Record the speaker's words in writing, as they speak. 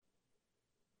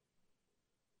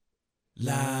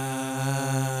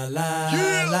La, la,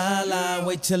 la, la,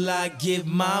 wait till I get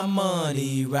my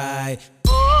money right.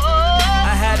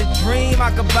 I had a dream I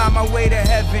could buy my way to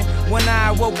heaven. When I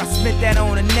awoke, I spent that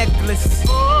on a necklace.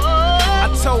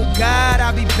 I told God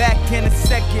I'll be back in a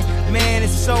second. Man,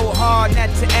 it's so hard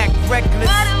not to act reckless.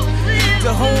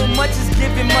 To whom much is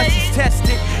given, much is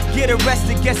tested. Get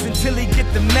arrested, guess until he get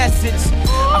the message.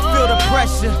 I feel the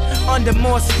pressure, under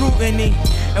more scrutiny.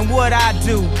 And what I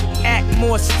do, act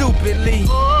more stupidly.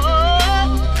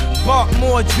 Bought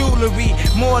more jewelry,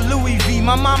 more Louis V.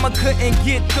 My mama couldn't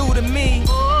get through to me.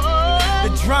 The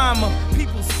drama,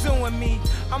 people suing me.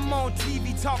 I'm on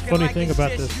TV talking Funny like thing it's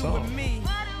about just this you song. and me.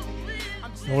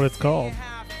 What it's called.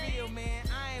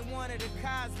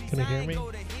 Can you hear me?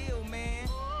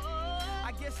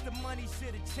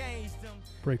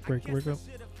 Break up.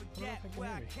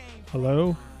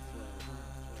 Hello?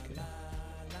 Okay.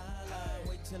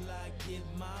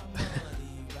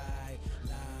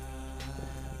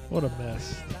 What a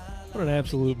mess. What an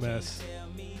absolute mess.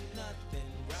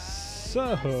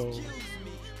 So,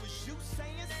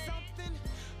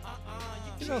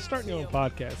 starting your own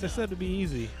podcast. I said it'd be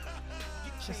easy.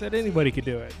 I said anybody could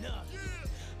do it.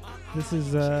 This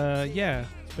is,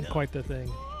 it's been quite the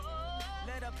thing.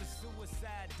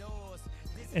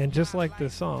 And just like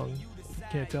this song,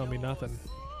 Can't Tell Me Nothing,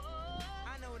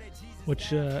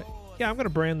 which, I'm going to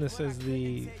brand this as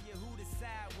the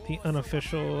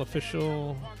unofficial,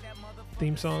 official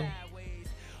theme song.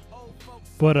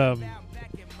 But,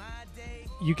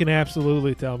 you can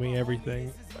absolutely tell me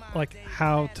everything, like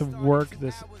how to work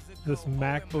this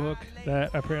MacBook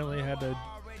that apparently had to,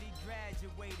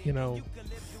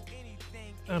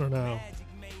 I don't know.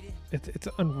 It's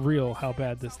unreal how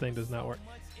bad this thing does not work.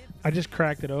 I just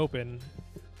cracked it open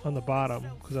on the bottom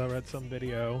because I read some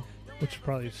video, which is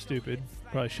probably stupid.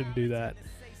 Probably shouldn't do that.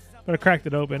 But I cracked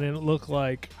it open and it looked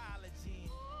like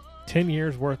 10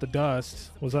 years worth of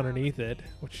dust was underneath it,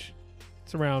 which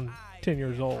it's around 10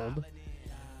 years old.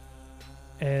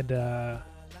 And,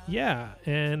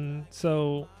 and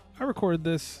so I recorded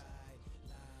this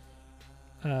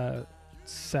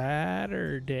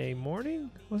Saturday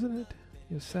morning, wasn't it?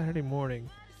 It was Saturday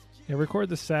morning. I recorded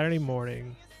this Saturday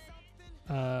morning.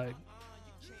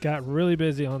 Got really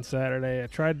busy on Saturday. I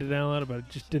tried to download it, but I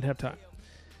just didn't have time.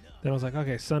 Then I was like,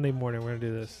 okay, Sunday morning, we're going to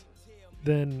do this.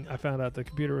 Then I found out the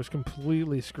computer was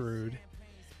completely screwed.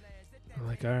 I'm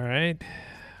like, all right,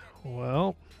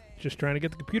 well, just trying to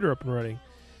get the computer up and running.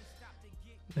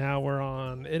 Now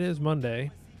it is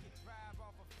Monday.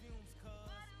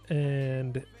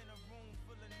 And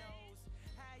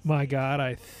my God,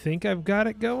 I think I've got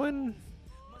it going.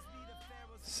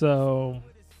 So,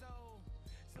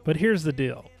 but here's the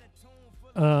deal.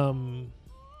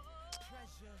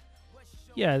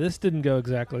 This didn't go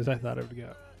exactly as I thought it would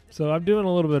go. So I'm doing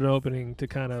a little bit of opening to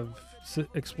kind of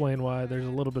explain why there's a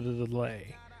little bit of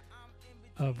delay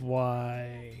of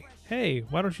why, hey,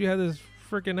 why don't you have this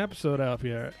freaking episode out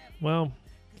here? Well,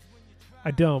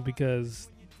 I don't, because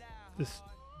this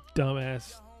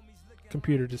dumbass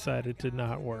computer decided to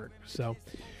not work. So,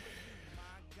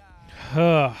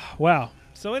 wow.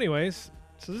 So anyways,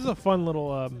 this is a fun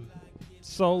little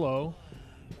solo.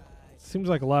 Seems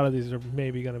like a lot of these are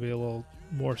maybe going to be a little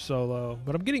more solo,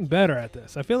 but I'm getting better at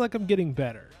this. I feel like I'm getting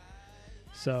better.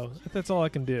 So that's all I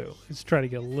can do, is try to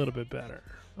get a little bit better.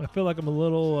 I feel like I'm a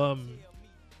little,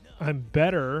 I'm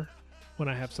better when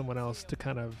I have someone else to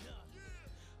kind of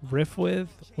riff with,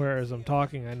 whereas I'm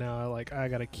talking, I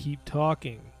got to keep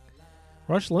talking.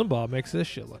 Rush Limbaugh makes this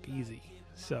shit look easy.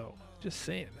 So, just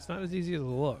saying, it's not as easy as it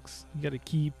looks. You got to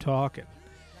keep talking.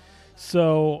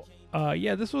 So,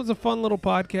 this was a fun little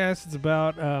podcast. It's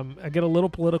about, I get a little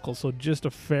political, so just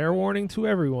a fair warning to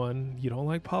everyone. You don't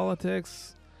like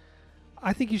politics,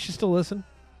 I think you should still listen.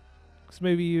 Because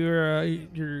maybe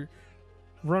you're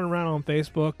running around on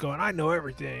Facebook going, I know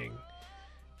everything.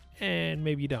 And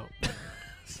maybe you don't.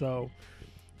 So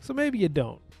maybe you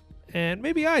don't. And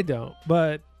maybe I don't.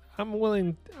 But I'm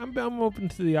open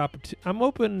to the I'm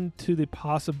open to the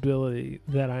possibility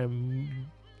that I'm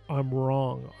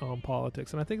wrong on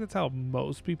politics. And I think that's how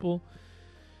most people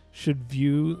should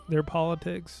view their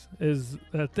politics, is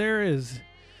that there is,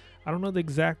 I don't know the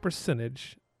exact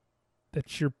percentage,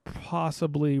 that you're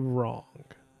possibly wrong.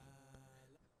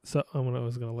 So I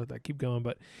was going to let that keep going,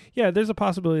 but yeah, there's a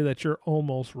possibility that you're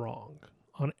almost wrong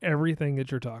on everything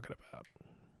that you're talking about.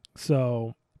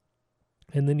 So,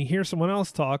 and then you hear someone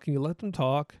else talk and you let them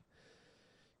talk.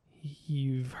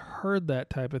 You've heard that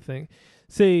type of thing.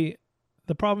 See,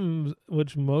 the problem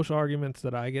with most arguments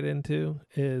that I get into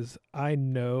is I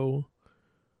know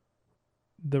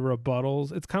the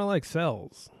rebuttals. It's kind of like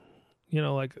sales.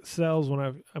 like sales when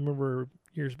I remember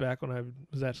years back when I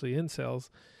was actually in sales,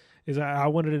 is I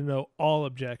wanted to know all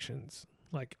objections,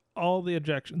 like all the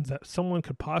objections that someone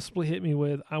could possibly hit me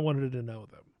with. I wanted to know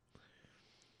them.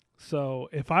 So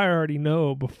if I already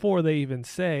know before they even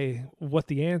say what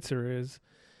the answer is,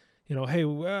 hey,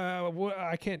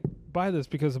 I can't buy this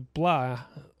because of blah.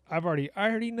 I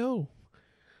already know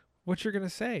what you're going to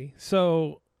say.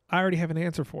 So I already have an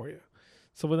answer for you.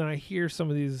 So when I hear some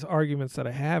of these arguments that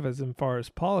I have as far as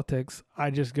politics, I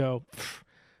just go, I've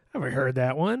never heard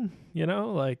that one.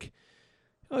 Like,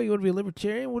 oh, you want to be a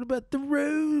libertarian? What about the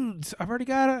roads? I've already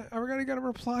got a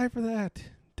reply for that.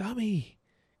 Dummy.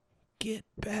 Get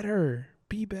better.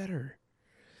 Be better.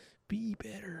 Be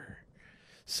better.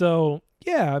 So,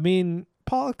 yeah, I mean,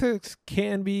 politics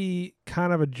can be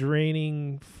kind of a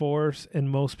draining force in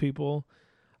most people.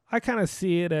 I kind of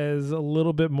see it as a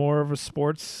little bit more of a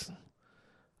sports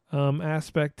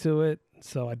aspect to it,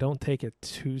 so I don't take it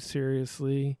too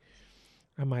seriously.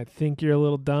 I might think you're a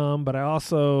little dumb, but I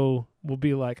also will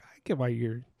be like, I get why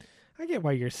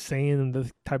you're saying the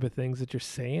type of things that you're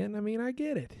saying. I mean, I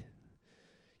get it.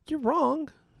 You're wrong,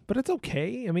 but it's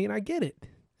okay. I mean, I get it.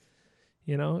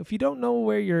 If you don't know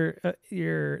where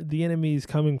the enemy's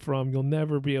coming from, you'll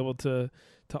never be able to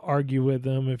argue with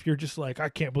them. If you're just like, I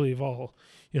can't believe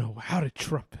how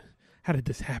did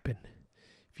this happen?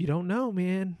 If you don't know,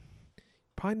 man, you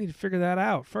probably need to figure that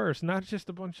out first. Not just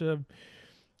a bunch of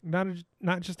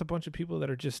people that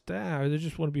are just they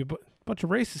just want to be a bunch of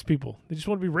racist people. They just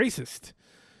want to be racist.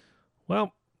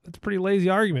 Well, that's a pretty lazy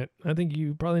argument. I think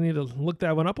you probably need to look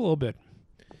that one up a little bit.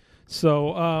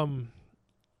 So,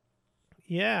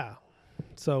 yeah.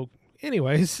 So,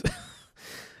 anyways,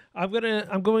 I'm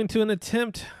going to an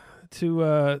attempt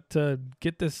to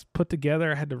get this put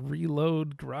together. I had to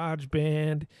reload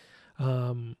GarageBand. I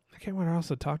can't remember what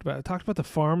else I talked about. I talked about The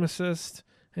Pharmacist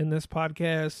in this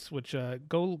podcast, which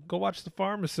go watch The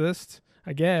Pharmacist,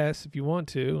 I guess, if you want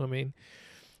to. I mean,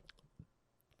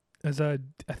 as I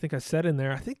think I said in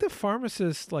there, I think The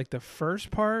Pharmacist, like the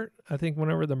first part, I think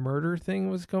whenever the murder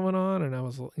thing was going on, and I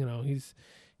was,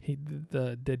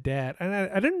 the dad, and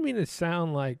I didn't mean to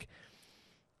sound like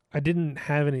I didn't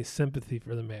have any sympathy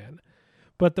for the man,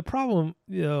 but the problem,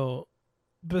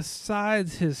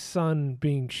 besides his son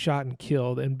being shot and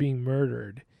killed and being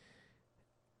murdered,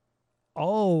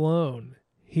 all alone,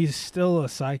 he's still a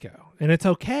psycho, and it's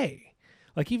okay.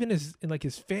 Like even his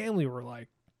family were like,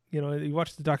 you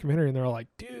watch the documentary and they're all like,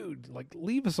 dude, like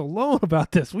leave us alone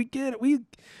about this. We get it. We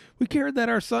cared that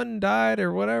our son died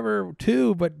or whatever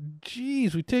too, but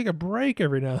geez, we take a break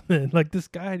every now and then. Like this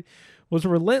guy was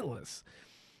relentless.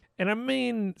 And I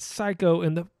mean psycho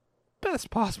in the best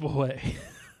possible way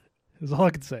is all I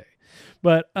can say.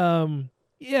 But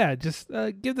yeah, just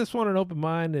give this one an open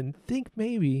mind and think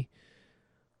maybe,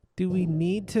 do we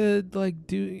need to like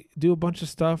do a bunch of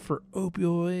stuff for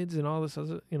opioids and all this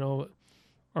other,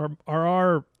 are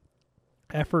our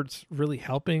efforts really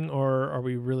helping, or are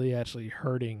we really actually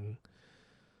hurting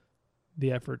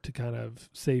the effort to kind of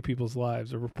save people's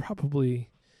lives? Or we're probably,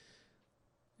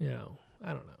 I don't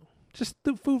know. Just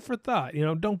the food for thought,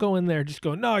 don't go in there just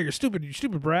go, no, you're stupid,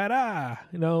 Brad. Have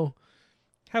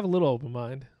a little open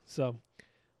mind. So,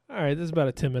 all right, this is about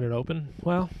a 10-minute open.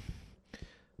 Well,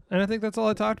 and I think that's all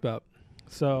I talked about.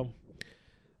 So,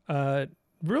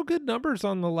 real good numbers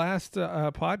on the last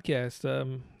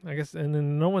podcast, I guess, and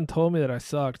then no one told me that I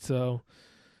sucked, so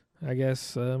I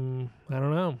guess, I don't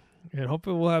know. And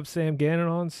hopefully we'll have Sam Gannon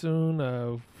on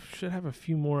soon. Should have a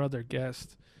few more other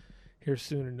guests here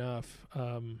soon enough.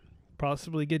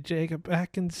 Possibly get Jacob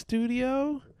back in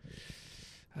studio.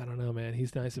 I don't know, man.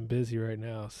 He's nice and busy right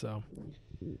now, so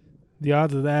the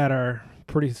odds of that are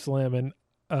pretty slim. And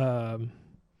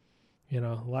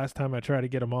last time I tried to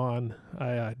get him on,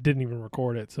 I didn't even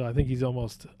record it, so I think he's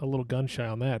almost a little gun shy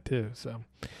on that too. So,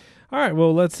 all right,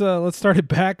 well let's start it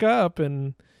back up,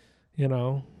 and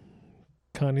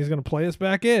Connie's gonna play us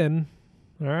back in.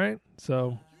 All right,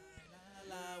 so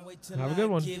have a good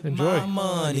one. Enjoy. My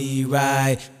money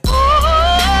right.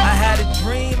 I had a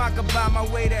dream I could buy my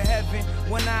way to heaven.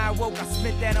 When I awoke, I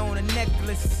spent that on a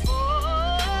necklace.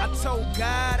 I told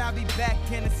God I'll be back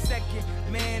in a second.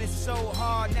 Man, it's so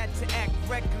hard not to act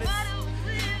reckless.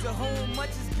 To whom much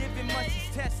is given, much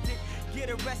is tested. Get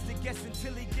arrested, guess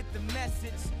until he get the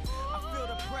message. I feel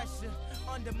the pressure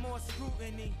under more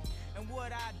scrutiny. And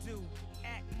what I do,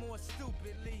 act more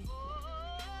stupidly.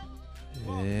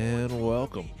 And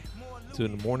welcome to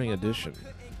the morning edition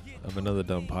of Another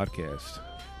Dumb Podcast.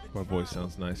 My voice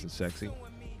sounds nice and sexy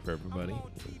for everybody.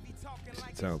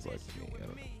 It sounds like to me. I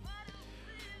don't know.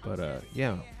 But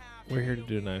yeah, we're here to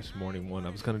do a nice morning one. I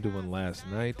was going to do one last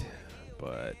night,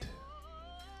 but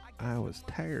I was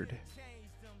tired.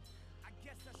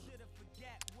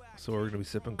 So we're gonna be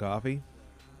sipping coffee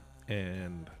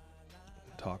and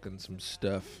talking some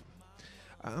stuff.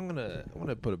 I'm gonna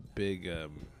put a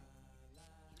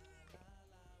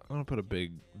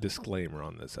big disclaimer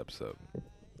on this episode,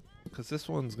 because this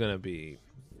one's gonna be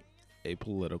a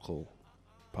political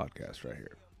podcast right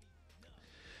here.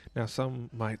 Now,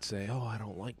 some might say, "Oh, I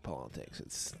don't like politics.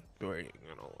 It's very,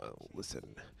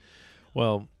 listen."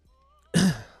 Well,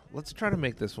 let's try to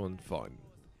make this one fun,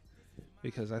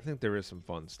 because I think there is some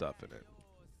fun stuff in it.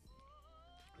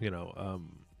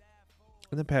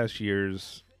 In the past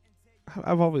years,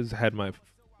 I've always had my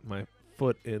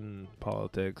foot in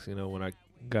politics. When I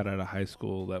got out of high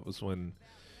school, that was when,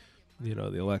 the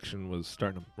election was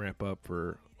starting to ramp up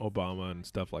for Obama and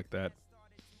stuff like that.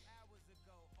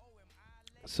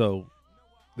 So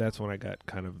that's when I got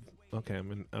kind of, okay,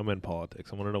 I'm in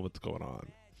politics. I want to know what's going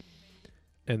on.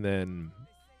 And then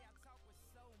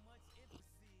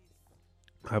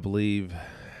I believe,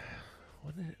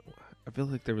 I feel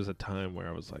like there was a time where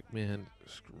I was like, man,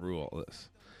 screw all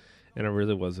this. And I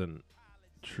really wasn't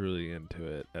truly into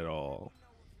it at all.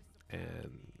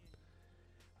 And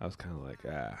I was kind of like,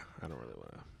 I don't really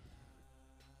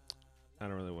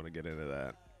want to get into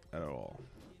that at all.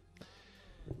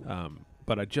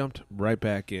 But I jumped right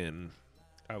back in,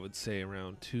 I would say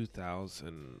around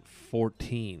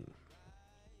 2014.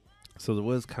 So there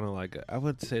was kind of like, I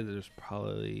would say there's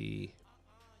probably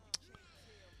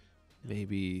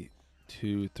maybe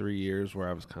 2-3 years where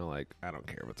I was kind of like, I don't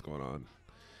care what's going on,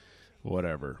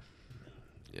 whatever,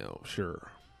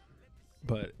 sure.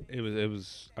 But I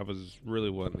was really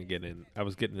wanting to get in. I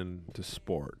was getting into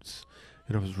sports,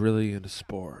 and I was really into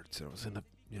sports, and I was into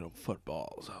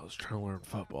football. So I was trying to learn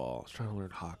football. I was trying to learn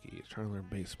hockey. I was trying to learn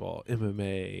baseball,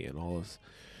 MMA, and all this.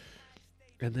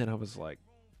 And then I was like,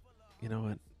 you know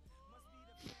what?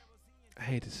 I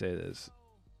hate to say this,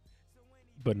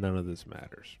 but none of this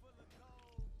matters.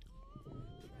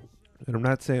 And I'm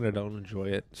not saying I don't enjoy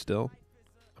it still.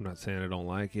 I'm not saying I don't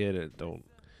like it. I don't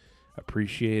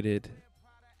appreciate it.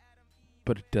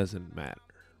 But it doesn't matter.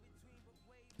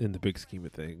 In the big scheme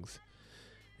of things,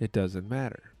 it doesn't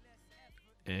matter.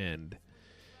 And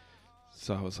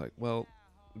so I was like, well,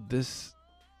 this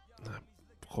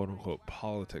quote-unquote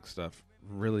politics stuff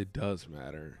really does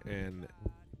matter. And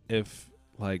if,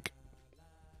 like,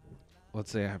 let's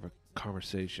say I have a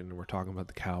conversation and we're talking about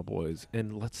the Cowboys,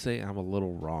 and let's say I'm a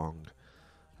little wrong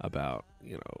about,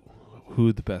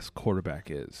 who the best quarterback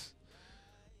is.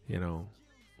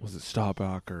 Was it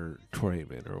Staubach or Troy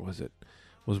Aikman, or was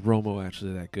Romo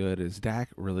actually that good? Is Dak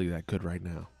really that good right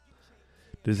now?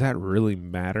 Does that really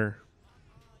matter?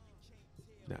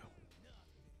 No.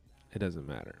 It doesn't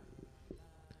matter.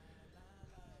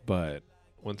 But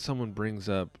when someone brings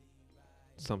up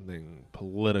something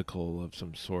political of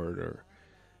some sort, or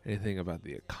anything about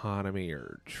the economy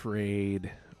or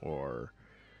trade, or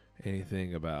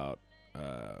anything about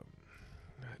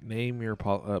name your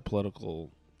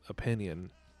political opinion,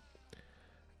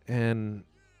 and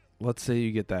let's say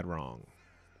you get that wrong,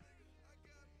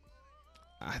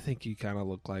 I think you kind of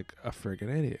look like a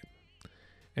friggin' idiot.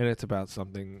 And it's about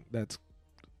something that's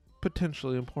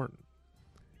potentially important.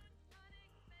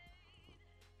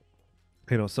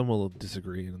 Some will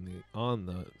disagree on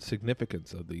the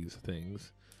significance of these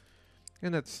things,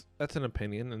 and that's an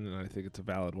opinion, and I think it's a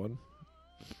valid one.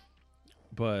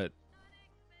 But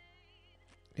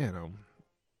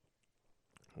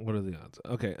what are the odds?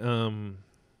 Okay,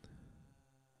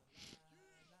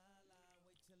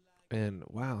 and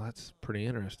wow, that's pretty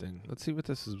interesting. Let's see what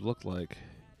this has looked like.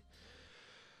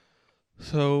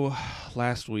 So,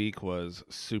 last week was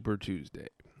Super Tuesday.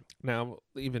 Now,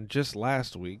 even just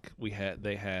last week,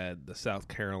 they had the South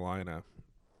Carolina.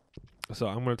 So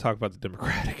I'm going to talk about the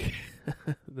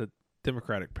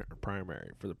Democratic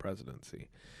primary for the presidency.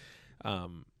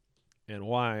 And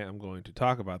why I'm going to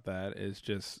talk about that is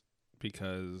just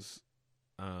because,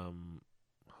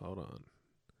 hold on.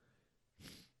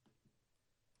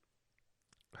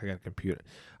 I got a computer.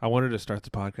 I wanted to start the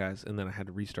podcast, and then I had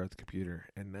to restart the computer,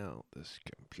 and now this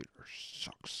computer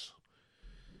sucks.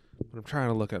 But I'm trying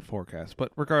to look at forecasts.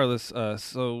 But regardless,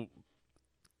 so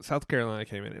South Carolina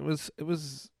came in. It was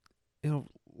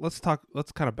let's kind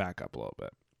of back up a little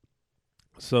bit.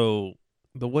 So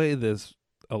the way this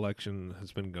election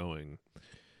has been going,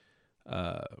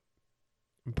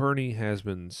 Bernie has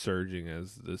been surging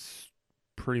as this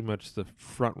pretty much the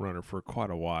front runner for quite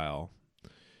a while.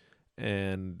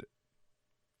 And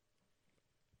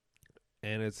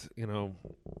it's, he's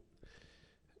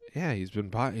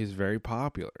very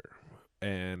popular,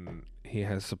 and he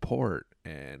has support,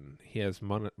 and he has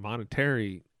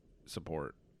monetary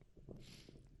support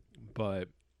But,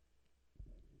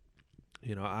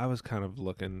 you know, I was kind of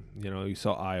looking, you know, you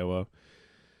saw Iowa.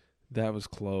 That was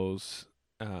close.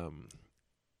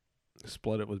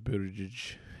 Split it with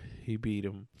Buttigieg. He beat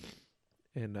him.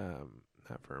 And,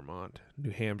 not Vermont,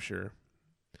 New Hampshire.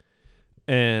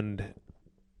 And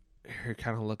you're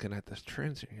kind of looking at this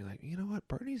trend, and you're like, you know what?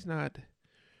 Bernie's not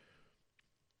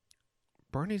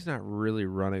really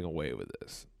running away with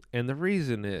this. And the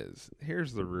reason is,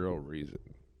 here's the real reason.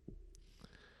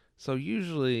 So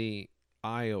usually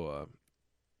Iowa,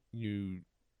 you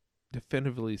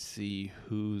definitively see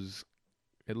who's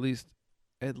at least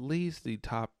the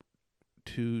top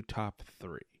 2, top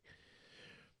 3.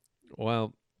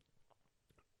 Well,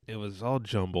 it was all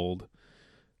jumbled.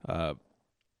 I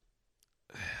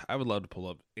would love to pull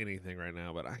up anything right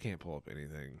now, but I can't pull up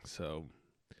anything. So,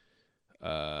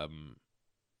 I'm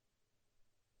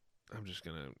just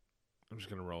gonna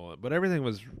roll it. But everything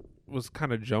was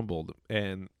kind of jumbled,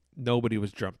 and no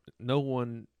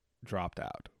one dropped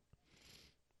out.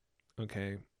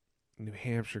 Okay, New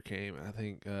Hampshire came. I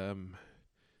think.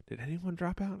 Did anyone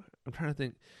drop out? I'm trying to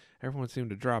think. Everyone seemed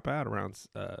to drop out around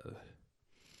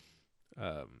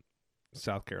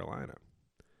South Carolina.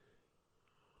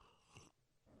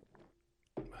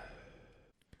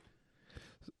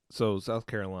 So South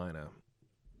Carolina.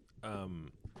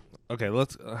 Okay,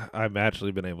 I've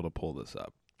actually been able to pull this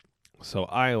up. So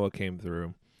Iowa came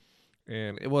through,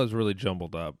 and it was really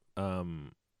jumbled up. Yeah,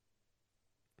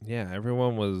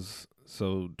 everyone was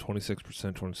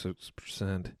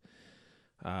 26%,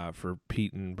 for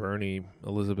Pete and Bernie.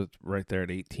 Elizabeth right there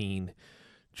at 18,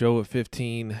 Joe at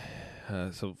 15.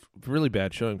 So really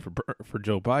bad showing for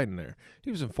Joe Biden there.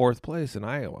 He was in 4th place in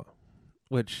Iowa,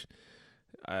 which,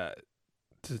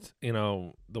 you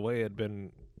know, the way it had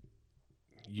been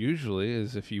usually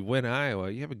is if you win Iowa,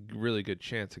 you have a really good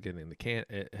chance of getting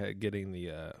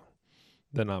the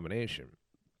nomination.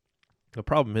 The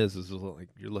problem is like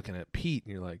you're looking at Pete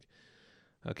and you're like,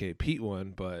 okay, Pete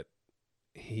won, but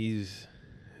he's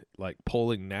like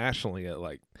polling nationally at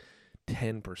like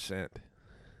 10%,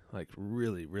 like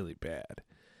really, really bad.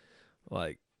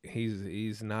 Like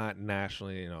he's not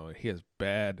nationally, you know, he has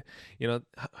bad, you know.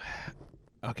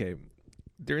 Okay,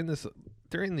 during these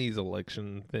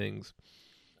election things,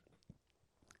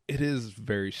 it is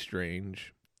very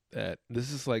strange that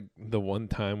this is like the one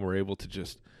time we're able to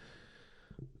just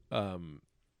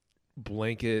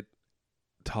blanket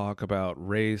talk about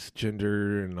race,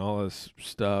 gender, and all this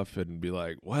stuff and be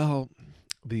like, well,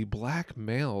 the black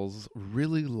males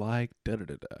really like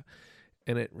da-da-da-da.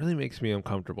 And it really makes me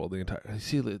uncomfortable. I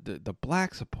see the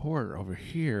black support over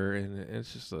here, and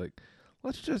it's just like,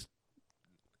 let's just,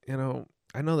 you know,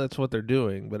 I know that's what they're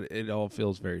doing, but it all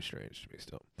feels very strange to me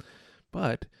still.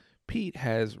 But Pete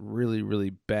has really, really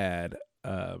bad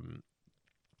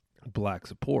black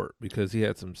support because he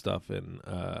had some stuff in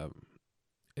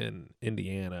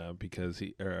Indiana because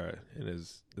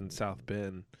in South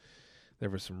Bend there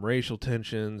was some racial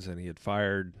tensions, and he had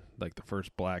fired like the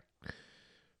first black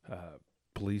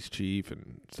police chief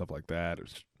and stuff like that. It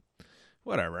was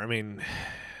whatever. I mean,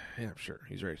 yeah, I'm sure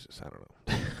he's racist. I don't know.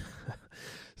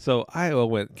 So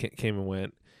Iowa came and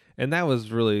went, and that was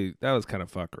kind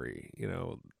of fuckery. You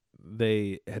know,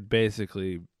 they had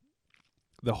basically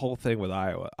the whole thing with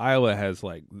Iowa. Iowa has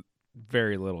like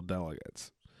very little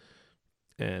delegates,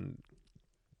 and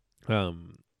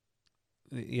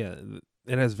yeah,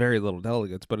 it has very little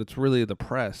delegates, but it's really the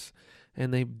press,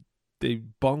 and they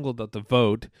bungled up the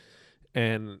vote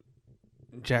and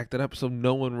jacked it up, so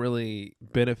no one really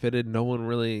benefited, no one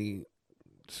really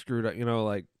screwed up. You know,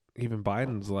 like even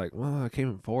Biden's like, well, I came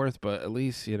in 4th, but at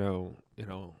least you know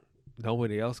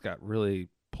nobody else got really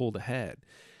pulled ahead.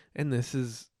 And this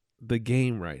is the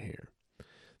game right here.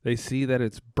 They see that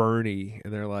it's Bernie,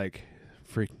 and they're like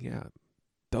freaking out.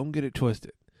 Don't get it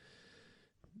twisted.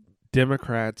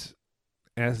 Democrats,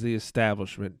 as the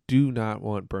establishment, do not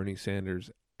want Bernie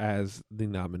Sanders as the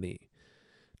nominee.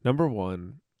 Number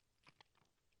one,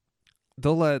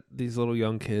 they'll let these little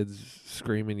young kids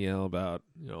scream and yell about,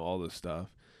 you know, all this stuff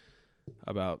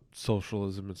about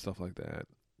socialism and stuff like that.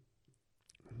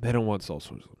 They don't want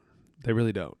socialism. They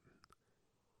really don't.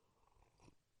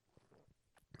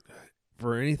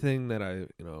 For anything that I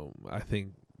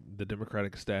think the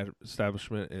Democratic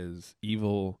establishment is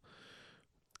evil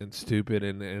and stupid,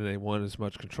 and they want as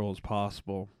much control as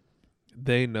possible.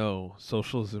 They know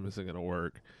socialism isn't going to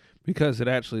work because it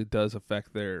actually does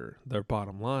affect their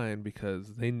bottom line,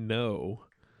 because they know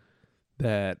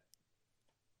that,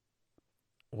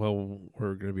 well,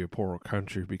 we're going to be a poorer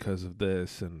country because of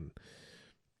this, and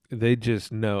they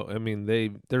just know. I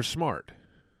mean, they're smart.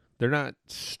 They're not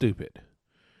stupid.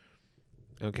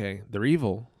 Okay, they're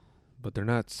evil, but they're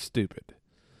not stupid.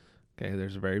 Okay,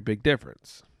 there's a very big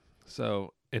difference.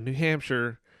 So in New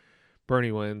Hampshire,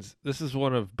 Bernie wins. This is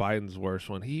one of Biden's worst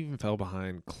one. He even fell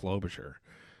behind Klobuchar,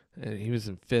 and he was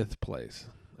in 5th place.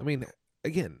 I mean,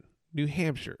 again, New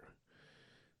Hampshire.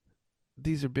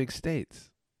 These are big states.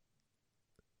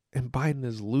 And Biden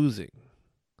is losing.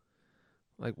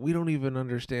 Like, we don't even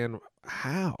understand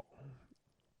how.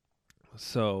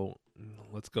 So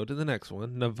let's go to the next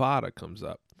one. Nevada comes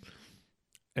up.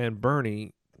 And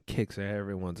Bernie kicks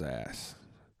everyone's ass.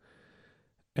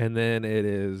 And then it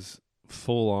is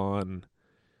full on,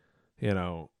 you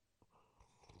know,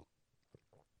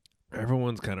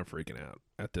 everyone's kind of freaking out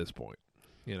at this point.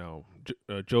 You know,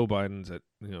 Joe Biden's at,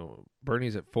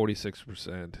 Bernie's at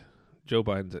 46%. Joe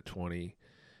Biden's at 20%.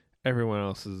 Everyone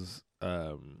else is,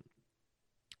 the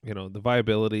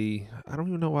viability. I don't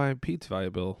even know why Pete's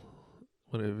viable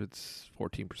if it's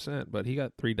 14%, but he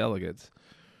got 3 delegates.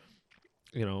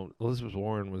 Elizabeth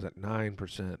Warren was at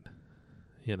 9%.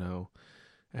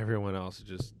 Everyone else is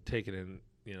just taking in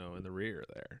the rear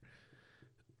there.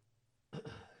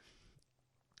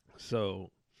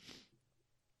 So,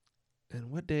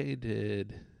 and what day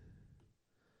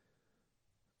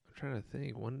I'm trying to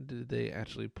think, when did they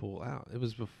actually pull out? It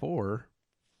was before.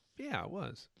 Yeah, it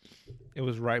was. It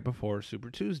was right before Super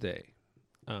Tuesday.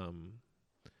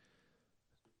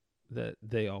 That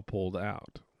they all pulled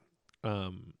out.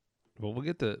 Well, we'll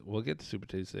get to Super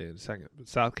Tuesday in a second. But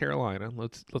South Carolina,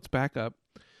 let's back up.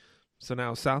 So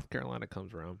now South Carolina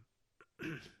comes around,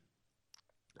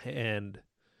 and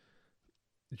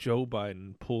Joe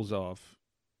Biden pulls off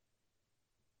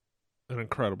an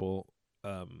incredible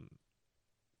win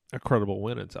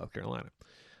in South Carolina,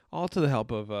 all to the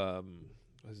help of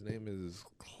his name is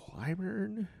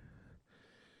Clyburn.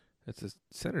 That's a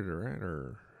senator, right?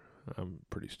 Or I'm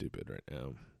pretty stupid right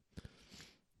now.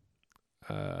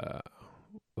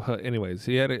 Anyways,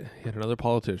 he had another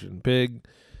politician, big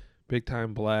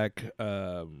time black.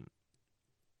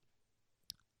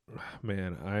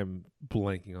 Man, I'm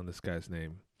blanking on this guy's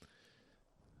name.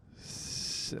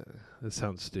 This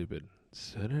sounds stupid.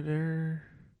 Senator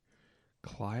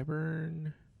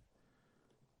Clyburn.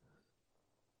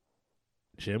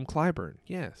 Jim Clyburn,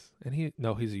 yes. And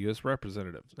he's a U.S.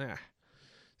 representative.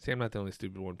 See, I'm not the only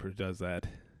stupid one who does that.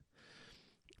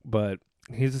 But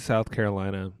he's a South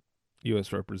Carolina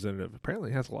U.S. representative.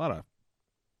 Apparently has a lot of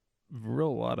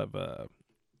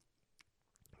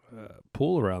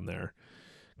pull around there.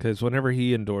 Because whenever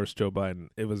he endorsed Joe Biden,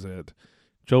 it was it.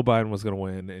 Joe Biden was going to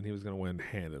win, and he was going to win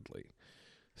handedly.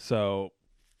 So,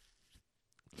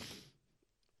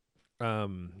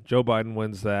 Joe Biden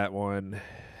wins that one.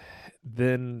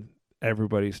 Then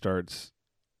everybody starts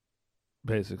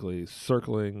basically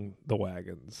circling the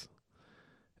wagons,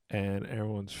 and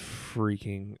everyone's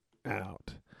freaking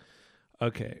out.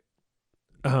 Okay.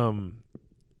 So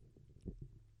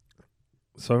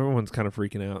everyone's kind of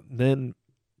freaking out. Then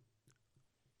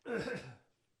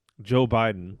Joe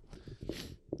Biden,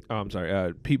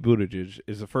 Pete Buttigieg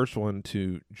is the first one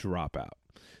to drop out.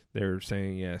 They're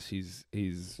saying, yes, he's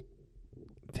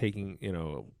taking,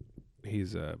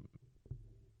 he's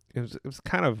it was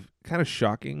kind of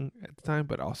shocking at the time,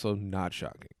 but also not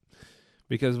shocking,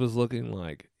 because it was looking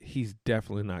like he's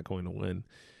definitely not going to win.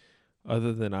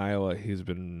 Other than Iowa, he's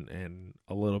been in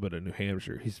a little bit of New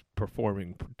Hampshire. He's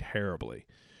performing terribly.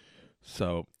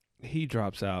 So he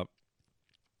drops out.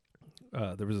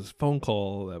 There was this phone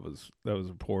call that was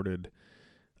reported,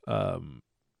 and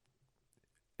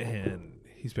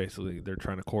they're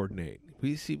trying to coordinate.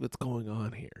 We see what's going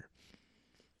on here.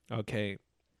 Okay,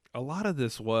 a lot of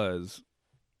this was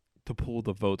to pull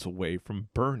the votes away from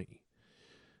Bernie.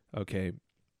 Okay,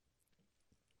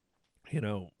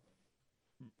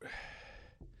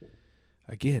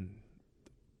 again,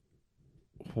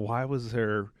 why was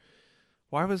there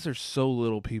so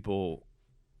little people,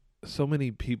 so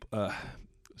many people,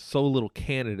 so little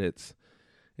candidates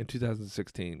in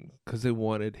 2016? Because they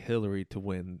wanted Hillary to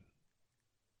win.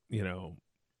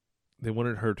 They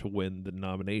wanted her to win the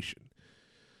nomination.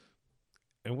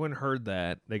 Everyone heard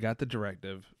that. They got the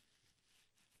directive,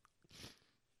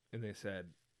 and they said,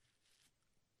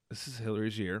 "This is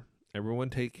Hillary's year.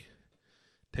 Everyone take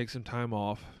some time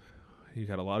off. You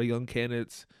got a lot of young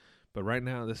candidates, but right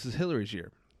now this is Hillary's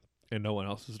year, and no one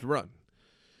else is to run.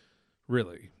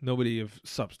 Really, nobody of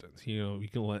substance. You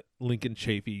can let Lincoln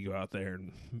Chafee go out there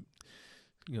and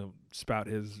spout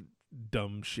his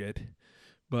dumb shit,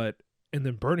 and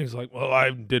then Bernie's like, well,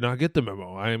 I did not get the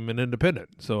memo. I'm an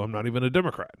independent, so I'm not even a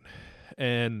Democrat,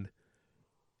 and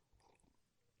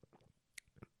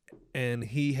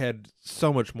he had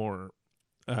so much more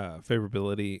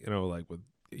favorability, like with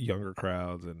younger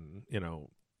crowds, and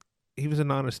he was a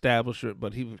non-establishment,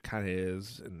 but he kind of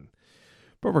is.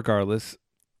 But regardless,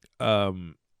 but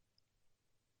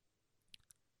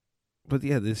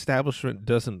yeah, the establishment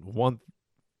doesn't want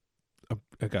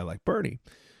a guy like Bernie,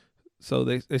 so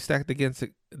they stacked the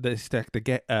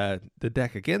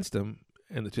deck against him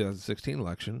in the 2016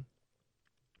 election,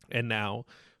 and now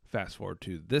fast forward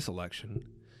to this election,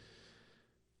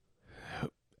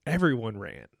 everyone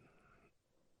ran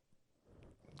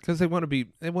because they want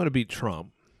to beat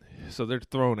Trump, so they're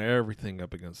throwing everything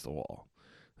up against the wall.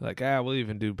 Like, we'll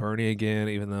even do Bernie again,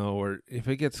 even though if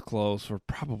it gets close, we're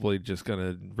probably just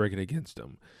gonna rig it against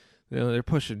him. They're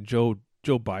pushing Joe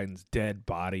Biden's dead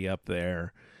body up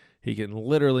there. He can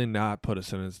literally not put a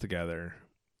sentence together.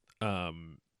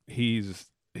 He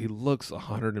looks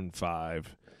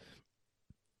 105.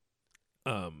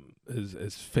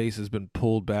 His face has been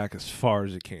pulled back as far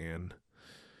as it can.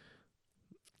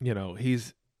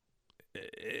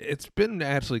 It's been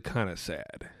actually kind of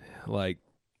sad. Like,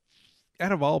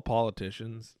 out of all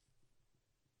politicians,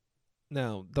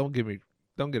 now don't get it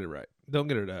right. Don't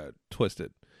get it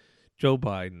twisted. Joe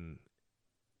Biden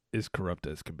is corrupt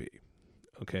as can be.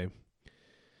 Okay,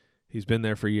 he's been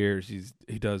there for years.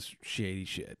 He does shady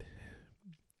shit,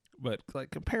 but like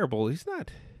comparable, he's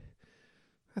not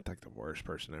like the worst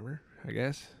person ever. I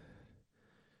guess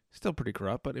still pretty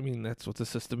corrupt, but I mean that's what the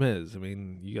system is. I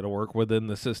mean you got to work within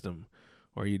the system,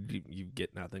 or you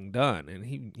get nothing done. And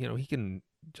he can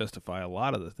justify a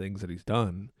lot of the things that he's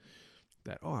done.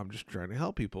 That I'm just trying to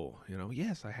help people.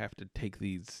 Yes, I have to take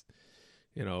these,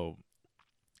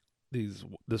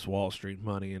 this Wall Street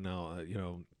money, and now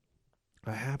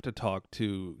I have to talk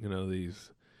to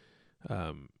these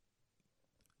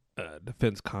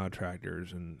defense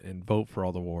contractors and vote for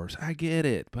all the wars. I get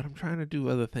it, but I'm trying to do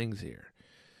other things here.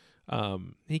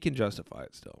 He can justify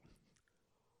it still,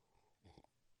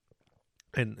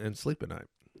 and sleep at night.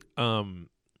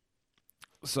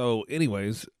 So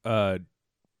anyways, so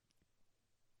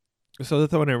they're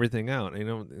throwing everything out.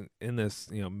 In this,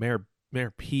 Mayor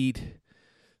Pete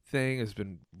thing has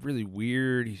been really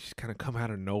weird. He's kind of come out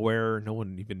of nowhere. No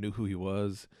one even knew who he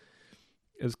was.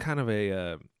 It was kind of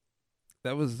that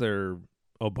was their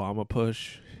Obama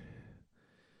push,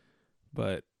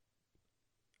 but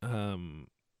no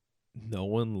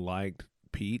one liked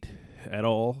Pete at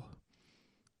all.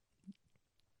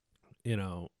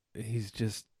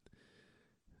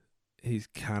 He's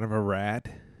kind of a rat.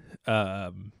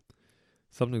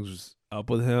 Something's up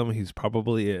with him. He's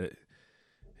probably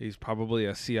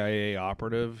a CIA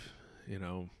operative.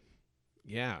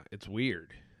 Yeah, it's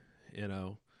weird.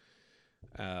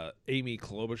 Amy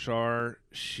Klobuchar,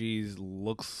 she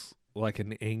looks like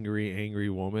an angry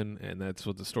woman, and that's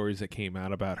what the stories that came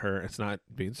out about her. It's not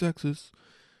being sexist.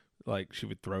 Like, she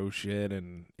would throw shit,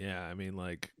 and yeah, I mean,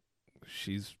 like,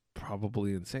 she's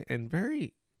probably insane and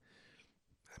very,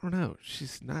 I don't know,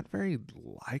 she's not very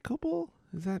likable.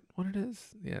 Is that what it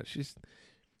is? Yeah, she's,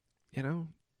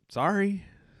 sorry,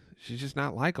 she's just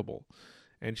not likable,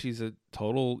 and she's a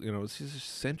total, she's a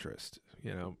centrist.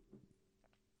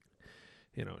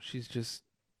 She's just,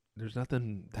 there's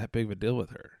nothing that big of a deal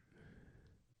with her.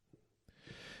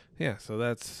 Yeah, so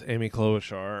that's Amy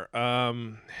Klobuchar.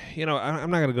 I'm not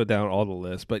going to go down all the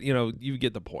list, but, you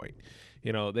get the point.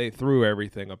 They threw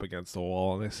everything up against the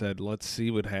wall, and they said, let's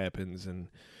see what happens. And,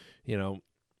 in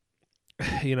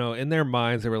their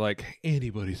minds, they were like,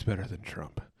 anybody's better than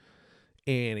Trump.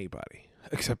 Anybody.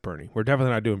 Except Bernie. We're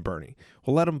definitely not doing Bernie.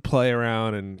 We'll let him play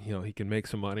around, and, he can make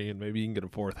some money, and maybe he can get a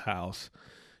fourth house.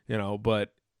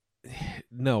 But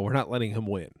no, we're not letting him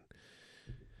win.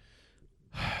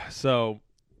 So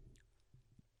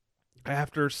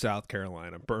after South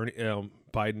Carolina,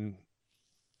 Biden,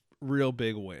 real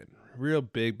big win.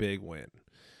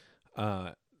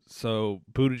 So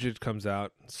Buttigieg comes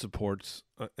out, supports,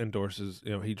 endorses,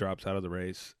 he drops out of the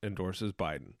race, endorses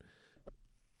Biden.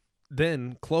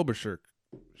 Then Klobuchar,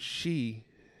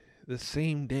 the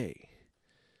same day,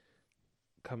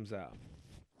 comes out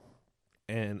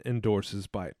and endorses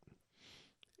Biden.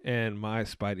 And my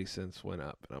spidey sense went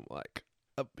up, and I'm like,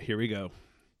 here we go.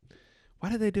 Why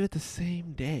did they do it the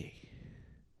same day?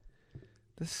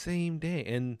 The same day.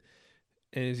 And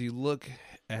as you look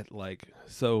at,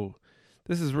 so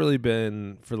this has really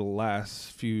been for the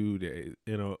last few days,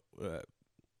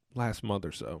 last month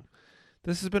or so.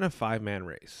 This has been a 5-man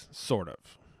race, sort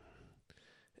of.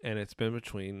 And it's been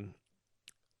between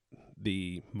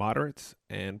the moderates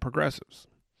and progressives.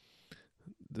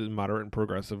 The moderate and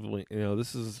progressive,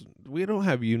 this is, we don't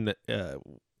have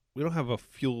a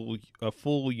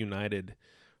full united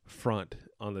front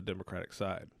on the Democratic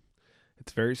side.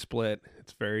 It's very split.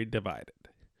 It's very divided.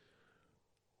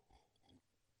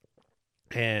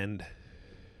 and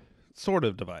sort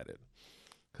of divided.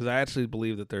 Because I actually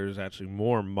believe that there's actually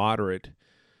more moderate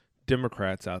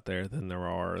Democrats out there than there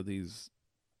are these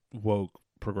woke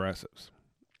progressives.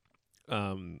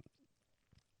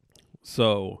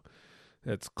 So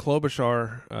it's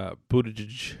Klobuchar,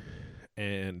 Buttigieg,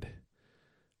 and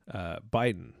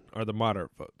Biden are the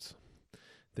moderate votes.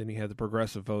 Then you have the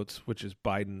progressive votes, which is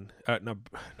Biden. Not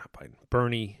Biden.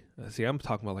 Bernie. See, I'm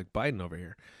talking about like Biden over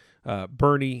here.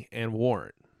 Bernie and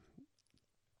Warren.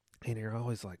 And you're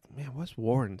always like, man, what's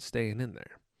Warren staying in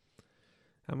there?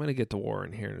 I'm going to get to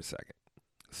Warren here in a second.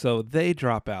 So they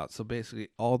drop out. So basically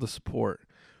all the support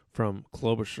from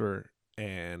Klobuchar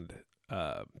and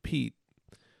Pete,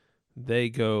 they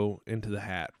go into the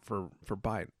hat for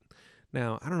Biden.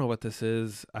 Now, I don't know what this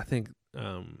is. I think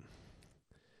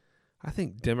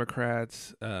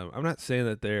Democrats, I'm not saying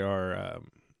that they are, I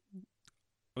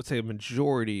would say a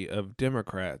majority of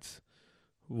Democrats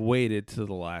waited to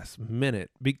the last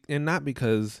minute. And not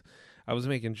because I was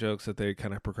making jokes that they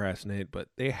kind of procrastinate, but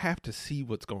they have to see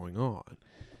what's going on.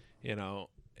 You know,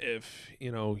 if,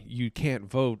 you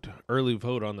can't early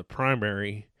vote on the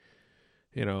primary,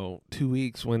 2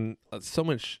 weeks when so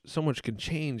much can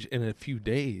change in a few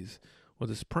days with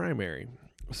this primary.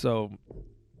 So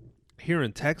here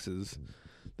in Texas,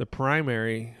 the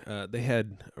primary, they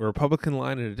had a Republican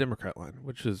line and a Democrat line,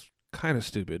 which is kind of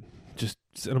stupid. Just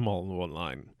send them all in one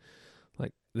line.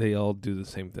 Like, they all do the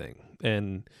same thing.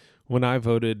 And when I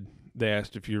voted, they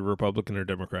asked if you're Republican or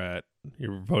Democrat.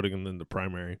 You're voting in the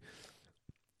primary.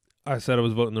 I said I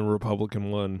was voting the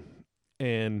Republican one,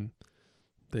 and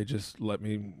they just let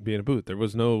me be in a booth. There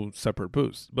was no separate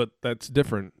booths, but that's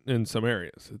different in some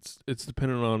areas. It's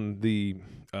dependent on the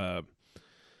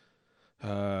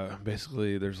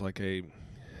basically there's like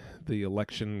the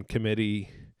election committee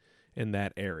in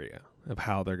that area of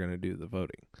how they're going to do the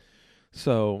voting.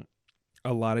 So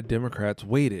a lot of Democrats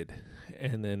waited,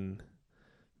 and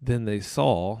then they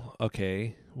saw,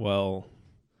 okay, well,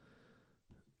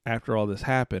 after all this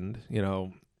happened,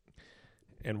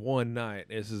 and one night,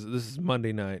 this is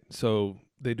Monday night, so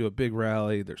they do a big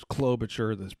rally. There's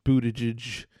Klobuchar, there's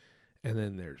Buttigieg, and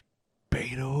then there's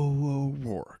Beto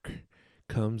O'Rourke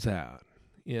comes out,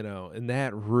 and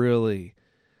that really,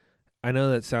 I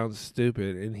know that sounds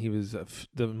stupid, and he was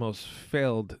the most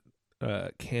failed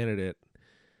candidate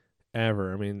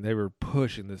ever. I mean, they were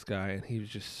pushing this guy, and he was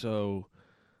just so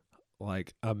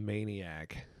like a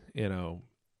maniac,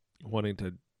 wanting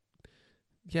to,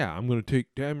 yeah, I'm going to take,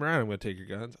 damn right, I'm going to take your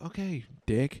guns. Okay,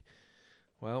 dick.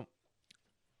 Well,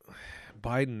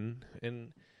 Biden,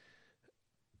 and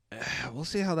we'll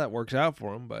see how that works out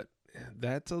for him, but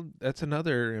that's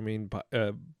another, I mean,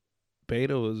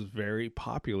 Beto is very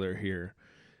popular here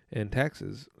in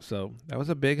Texas, so that was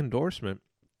a big endorsement,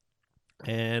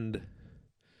 and,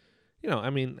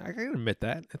 I mean, I can admit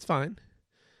that. It's fine.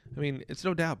 I mean, it's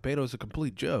no doubt Beto's a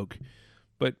complete joke,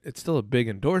 but it's still a big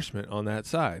endorsement on that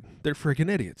side. They're freaking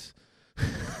idiots.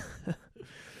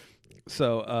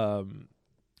 So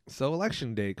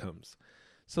election day comes.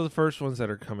 So the first ones that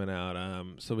are coming out,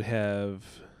 so we have,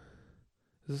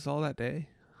 is this all that day?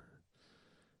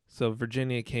 So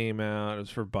Virginia came out, it was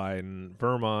for Biden.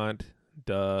 Vermont,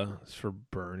 it's for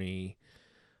Bernie.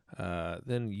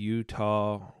 Then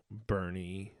Utah,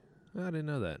 Bernie. I didn't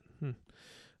know that.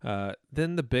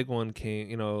 Then the big one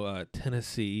came,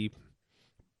 Tennessee,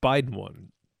 Biden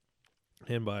won.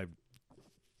 And by,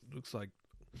 looks like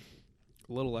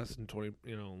a little less than 20,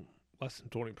 less than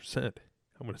 20%.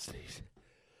 I'm going to sneeze.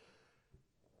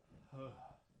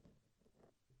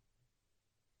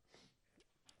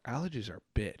 Allergies are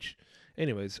a bitch.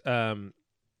 Anyways,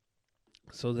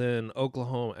 so then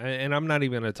Oklahoma, and I'm not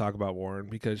even going to talk about Warren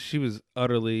because she was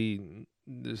utterly,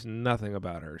 there's nothing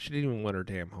about her. She didn't even win her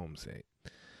damn home state.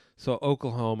 So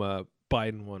Oklahoma,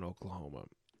 Biden won Oklahoma.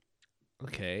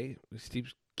 Okay, this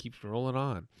keeps rolling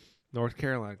on. North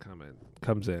Carolina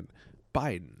comes in.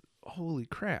 Biden. Holy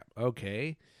crap.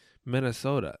 Okay.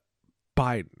 Minnesota.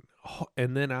 Biden.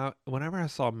 And then whenever I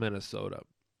saw Minnesota,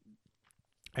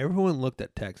 everyone looked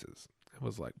at Texas. I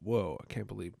was like, whoa, I can't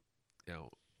believe,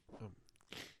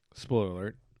 spoiler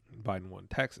alert, Biden won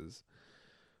Texas.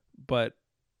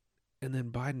 And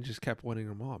then Biden just kept winning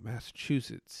them all.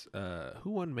 Massachusetts. Who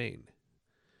won Maine?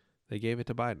 They gave it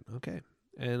to Biden. Okay.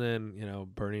 And then,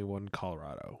 Bernie won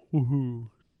Colorado. Woohoo.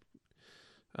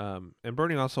 And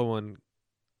Bernie also won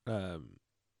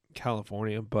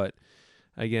California. But,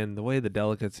 again, the way the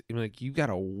delegates, you got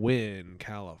to win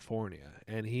California.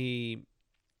 And he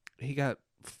got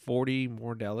 40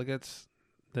 more delegates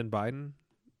than Biden.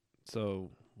 So,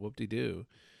 whoop-de-doo.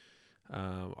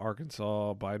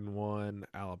 Arkansas, Biden won.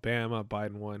 Alabama,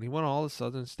 Biden won. He won all the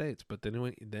southern states. But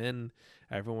then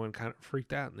everyone kind of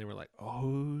freaked out, and they were like,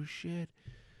 "Oh shit,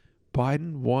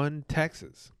 Biden won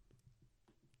Texas."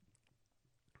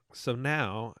 So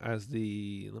now, let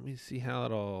me see how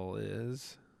it all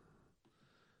is.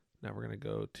 Now we're gonna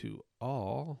go to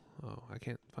all. Oh, I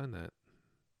can't find that.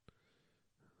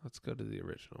 Let's go to the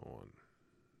original one.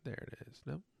 There it is.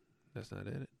 Nope, that's not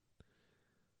it.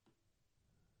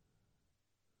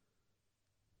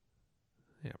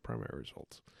 Yeah, primary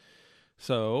results.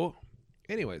 So,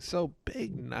 anyway, so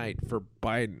big night for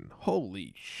Biden.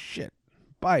 Holy shit,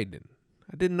 Biden!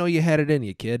 I didn't know you had it in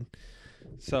you, kid.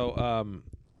 So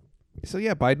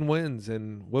yeah, Biden wins,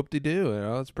 and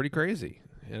whoop-de-doo. It's pretty crazy,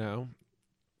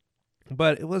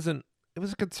 But it wasn't. It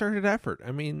was a concerted effort.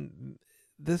 I mean,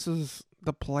 this was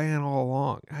the plan all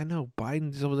along. I know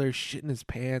Biden's over there shitting his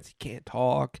pants. He can't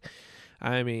talk.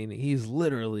 I mean, he's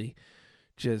literally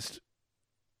just.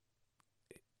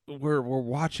 We're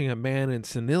watching a man in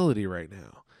senility right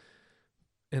now,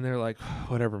 and they're like,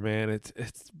 whatever, man. It's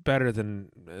better than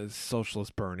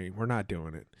socialist Bernie. We're not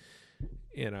doing it.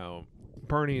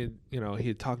 Bernie. He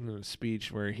had talked in a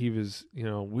speech where he was.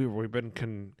 We've been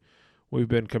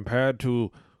compared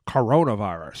to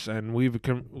coronavirus, and we've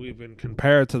been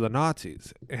compared to the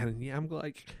Nazis, and I'm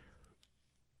like,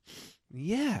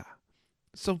 yeah.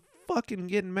 So fucking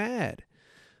getting mad.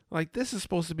 Like, this is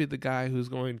supposed to be the guy who's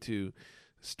going to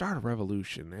start a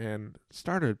revolution and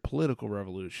start a political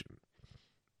revolution.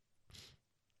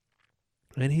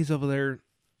 And he's over there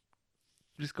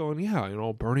just going, yeah,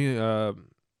 Bernie,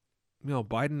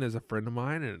 Biden is a friend of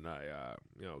mine, and I,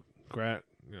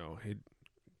 he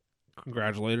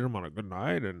congratulated him on a good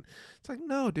night. And it's like,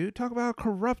 no, dude, talk about how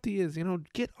corrupt he is.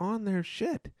 Get on their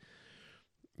shit.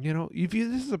 If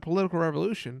this is a political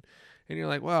revolution, and you're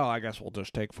like, well, I guess we'll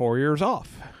just take 4 years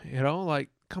off. Like,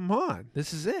 come on,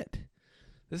 this is it.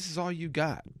 This is all you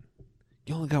got.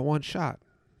 You only got one shot.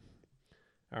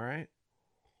 All right?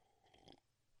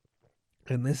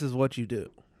 And this is what you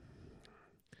do.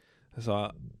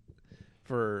 So,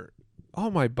 for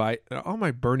all my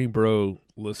Bernie bro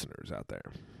listeners out there,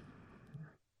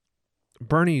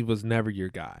 Bernie was never your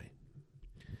guy.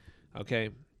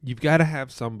 Okay? You've got to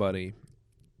have somebody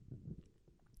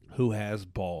who has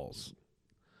balls.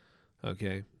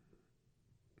 Okay?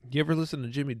 You ever listen to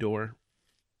Jimmy Dore?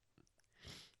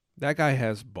 That guy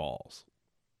has balls.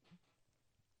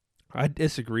 I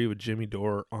disagree with Jimmy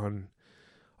Dore on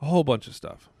a whole bunch of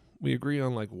stuff. We agree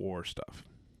on like war stuff.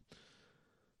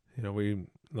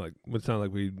 It's not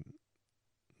like we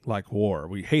like war.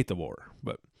 We hate the war,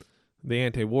 but the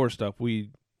anti-war stuff, we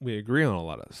agree on a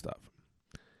lot of stuff.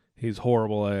 He's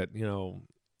horrible at,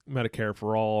 Medicare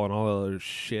for all and all the other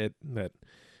shit that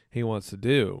he wants to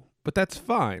do. But that's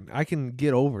fine. I can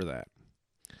get over that.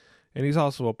 And he's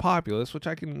also a populist, which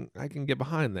I can get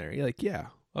behind there. You're like, yeah,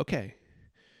 okay.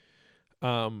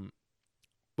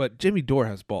 But Jimmy Dore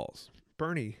has balls.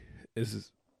 Bernie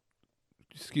is,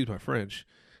 excuse my French,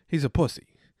 he's a pussy.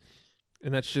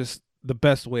 And that's just the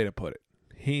best way to put it.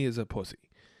 He is a pussy.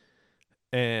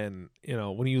 And,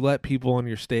 when you let people on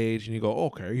your stage and you go,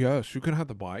 okay, yes, you can have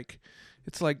the mic.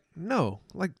 It's like, no,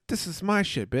 like, this is my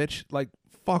shit, bitch. Like,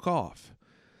 fuck off.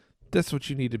 That's what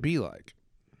you need to be like.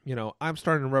 I'm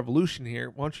starting a revolution here.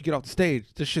 Why don't you get off the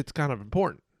stage? This shit's kind of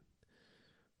important.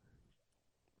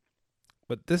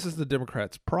 But this is the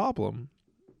Democrats' problem,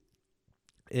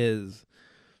 is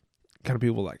kind of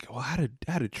people like, well, how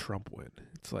did Trump win?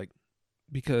 It's like,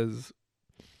 because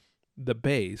the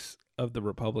base of the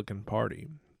Republican Party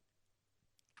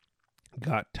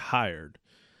got tired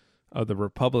of the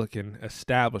Republican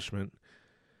establishment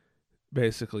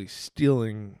basically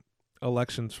stealing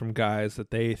elections from guys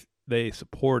that they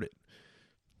supported.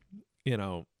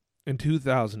 In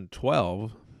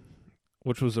 2012,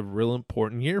 which was a real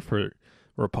important year for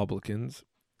Republicans,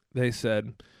 they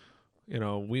said,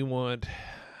 we want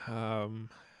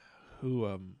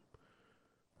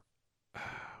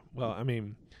well, I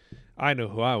mean, I know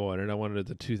who I wanted. I wanted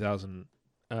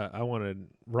I wanted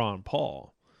Ron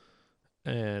Paul.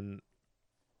 And,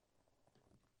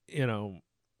 hold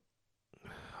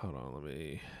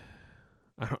on,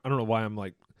 I don't know why I'm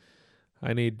like,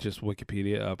 I need just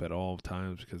Wikipedia up at all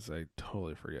times because I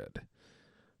totally forget.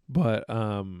 But,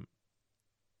 all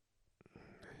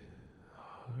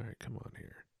right, come on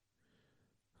here.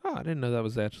 Oh, I didn't know that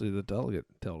was actually the delegate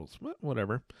totals.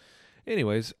 Whatever.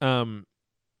 Anyways,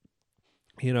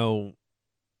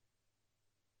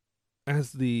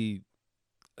 as the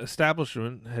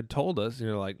establishment had told us,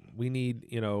 we need,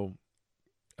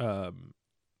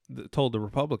 told the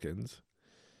Republicans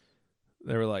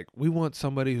They were like, we want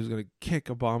somebody who's going to kick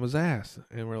Obama's ass.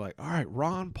 And we're like, all right,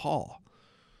 Ron Paul.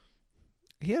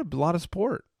 He had a lot of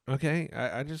support. Okay.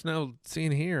 I just know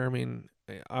seeing here, I mean,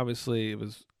 obviously it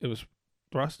was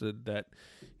thrusted that,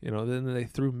 then they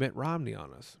threw Mitt Romney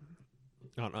on us.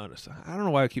 On us. I don't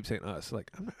know why I keep saying us.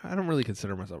 Like, I don't really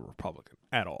consider myself a Republican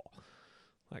at all.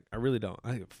 Like, I really don't.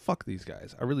 Fuck these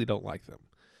guys. I really don't like them.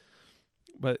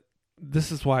 But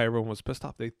this is why everyone was pissed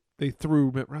off. They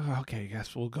threw Mitt Romney. Okay,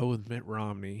 guess we'll go with Mitt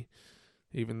Romney,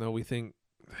 even though we think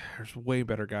there's way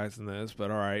better guys than this.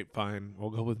 But all right, fine. We'll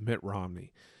go with Mitt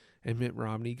Romney. And Mitt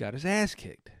Romney got his ass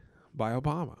kicked by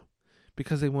Obama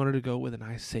because they wanted to go with a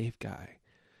nice, safe guy.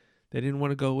 They didn't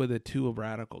want to go with a too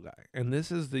radical guy. And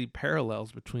this is the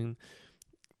parallels between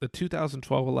the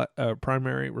 2012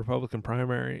 primary, Republican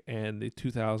primary, and the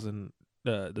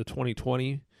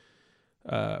 2020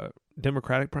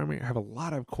 Democratic primary have a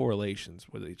lot of correlations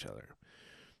with each other,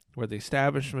 where the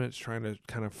establishment's trying to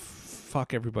kind of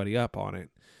fuck everybody up on it.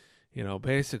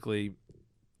 Basically,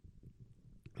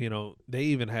 they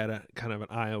even had a kind of an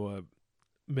Iowa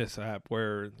mishap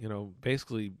where,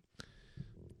 basically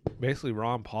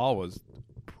Ron Paul was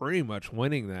pretty much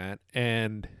winning that,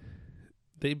 and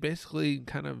they basically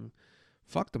kind of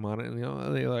fucked him on it. And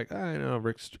they're like, I know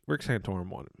Rick Santorum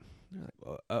won it. They're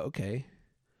like, well, okay.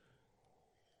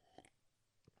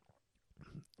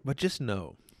 But just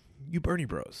know, you Bernie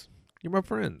bros, you're my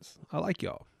friends. I like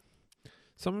y'all.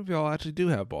 Some of y'all actually do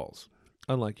have balls,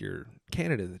 unlike your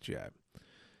candidate that you have.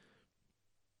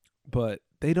 But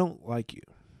they don't like you.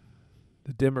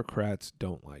 The Democrats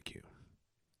don't like you.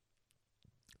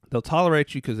 They'll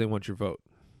tolerate you because they want your vote.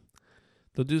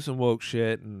 They'll do some woke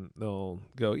shit and they'll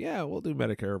go, yeah, we'll do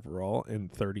Medicare for all in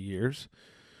 30 years.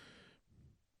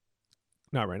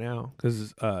 Not right now,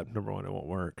 because number one, it won't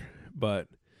work. But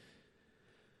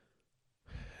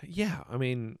yeah, I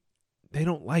mean, they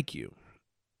don't like you.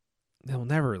 They'll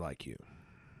never like you.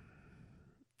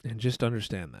 And just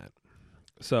understand that.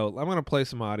 So I'm going to play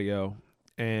some audio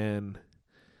and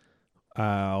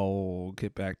I'll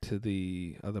get back to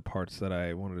the other parts that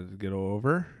I wanted to get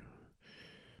over.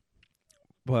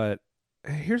 But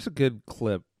here's a good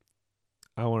clip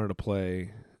I wanted to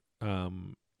play.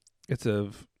 It's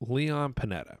of Leon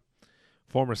Panetta,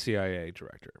 former CIA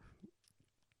director.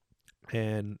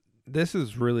 And this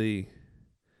is really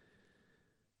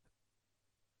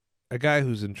a guy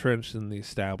who's entrenched in the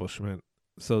establishment.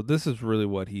 So this is really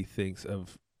what he thinks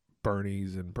of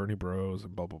Bernie's and Bernie Bros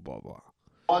and blah, blah, blah, blah.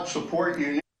 What support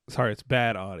you need? Sorry, it's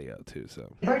bad audio too.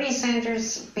 So Bernie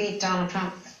Sanders beat Donald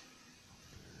Trump.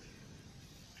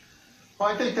 Well,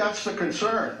 I think that's the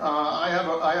concern. I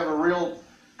have a real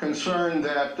concern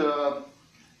that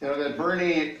that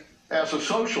Bernie, as a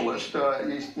socialist,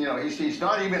 he's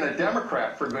not even a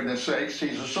Democrat, for goodness sakes.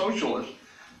 He's a socialist.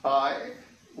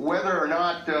 Whether or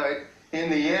not in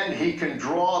the end he can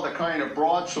draw the kind of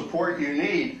broad support you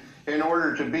need in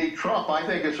order to beat Trump, I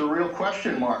think it's a real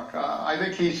question mark. I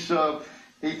think he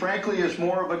frankly is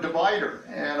more of a divider,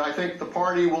 and I think the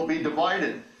party will be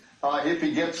divided if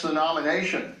he gets the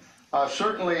nomination.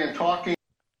 Certainly in talking.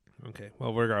 Okay,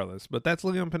 well, regardless, but that's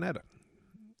Leon Panetta.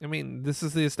 I mean, this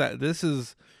is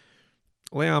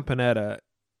Leon Panetta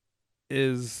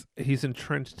he's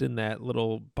entrenched in that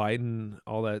little Biden,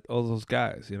 all those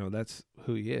guys. That's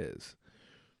who he is.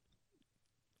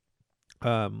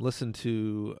 Listen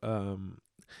to and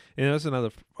there's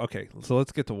another. Okay, so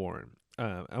let's get to Warren.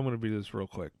 I'm going to read this real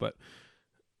quick, but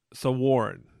so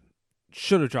Warren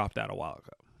should have dropped out a while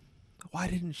ago. Why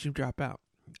didn't she drop out?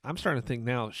 I'm starting to think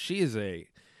now she is a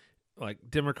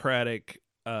Democratic.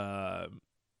 I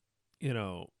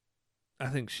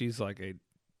think she's like a.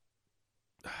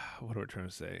 What am I trying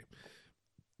to say?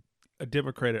 A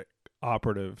Democratic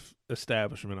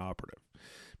establishment operative,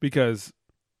 because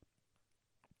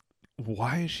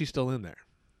why is she still in there?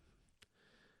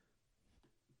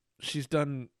 She's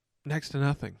done next to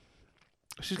nothing.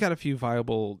 She's got a few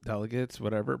viable delegates,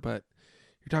 whatever, but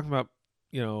you're talking about,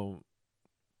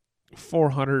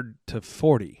 400 to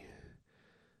 40.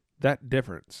 That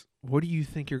difference. What do you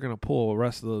think you're going to pull the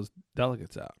rest of those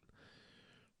delegates out?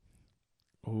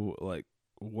 Ooh,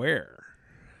 where?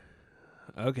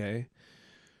 Okay.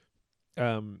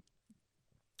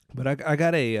 But I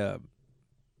got a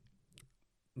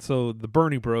so the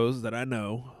Bernie Bros that I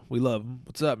know, we love them.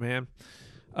 What's up, man?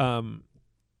 What am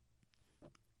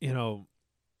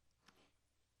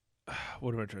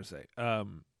I trying to say?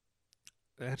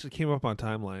 It actually came up on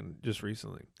timeline just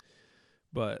recently.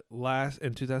 But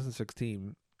in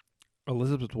 2016,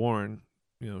 Elizabeth Warren,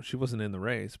 she wasn't in the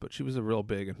race, but she was a real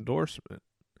big endorsement.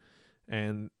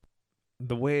 And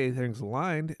the way things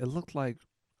aligned, it looked like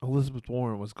Elizabeth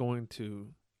Warren was going to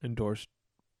endorsed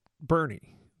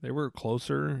Bernie. They were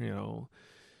closer,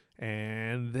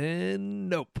 and then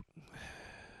nope.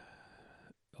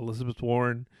 Elizabeth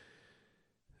Warren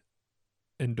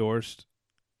endorsed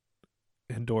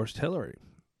Hillary.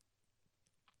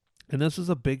 And this was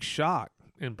a big shock.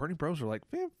 And Bernie bros were like,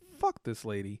 man, fuck this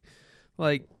lady.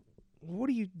 Like, what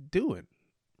are you doing?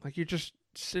 Like, you're just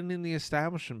sending the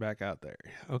establishment back out there.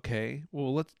 Okay,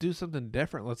 well, let's do something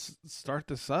different. Let's start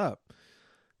this up.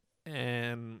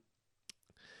 And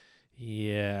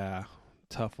yeah,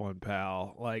 tough one,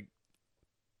 pal. Like,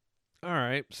 all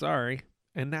right, sorry.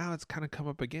 And now it's kind of come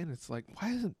up again. It's like,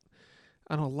 why isn't,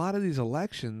 on a lot of these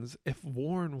elections, if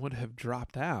Warren would have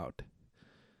dropped out,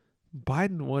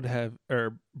 Biden would have,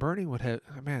 or Bernie would have,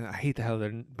 man, I hate how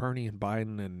they're Bernie and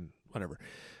Biden and whatever.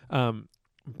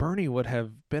 Bernie would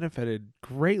have benefited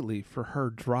greatly for her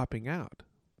dropping out,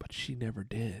 but she never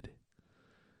did.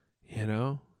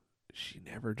 She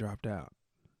never dropped out.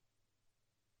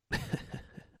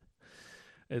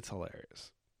 It's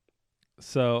hilarious.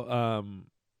 So,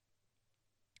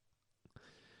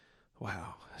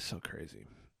 wow, so crazy.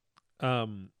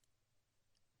 This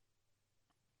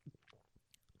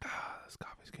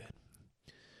coffee's good.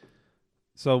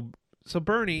 So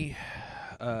Bernie,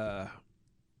 and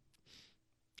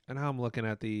now I'm looking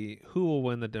at the who will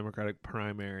win the Democratic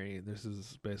primary. This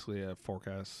is basically a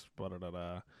forecast.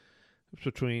 It's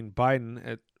between Biden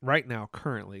at right now.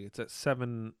 Currently, it's at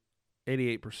 88%.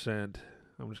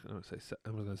 I'm going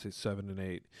to say 7 and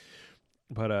 8,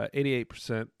 but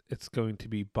 88%. It's going to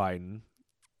be Biden,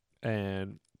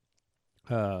 and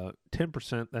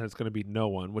 10% that it's going to be no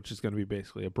one, which is going to be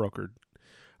basically a brokered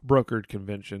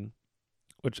convention,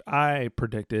 which I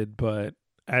predicted, but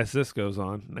as this goes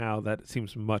on, now that it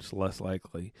seems much less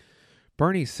likely.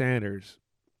 Bernie Sanders,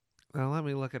 now let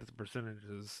me look at the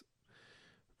percentages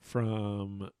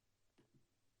from,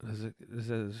 is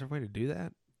there a way to do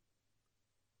that?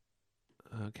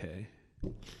 Okay.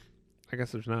 I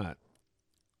guess there's not.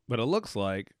 But it looks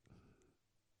like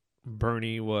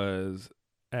Bernie was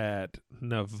at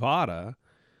Nevada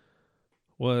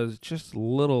was just a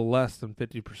little less than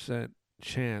 50%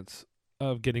 chance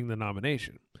of getting the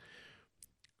nomination.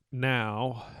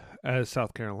 Now, as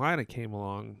South Carolina came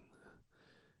along,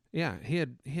 yeah, he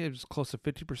had close to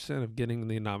 50% of getting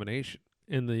the nomination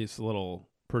in this little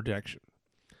projection.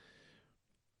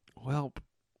 Well,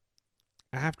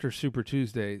 after Super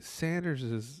Tuesday,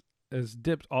 Sanders has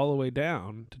dipped all the way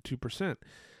down to 2%.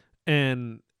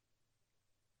 And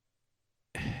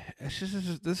this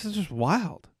is just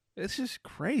wild. It's just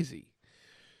crazy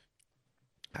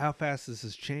how fast this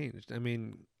has changed. I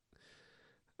mean,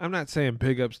 I'm not saying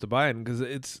big ups to Biden because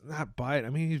it's not Biden. I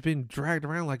mean, he's been dragged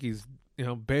around like he's,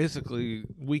 basically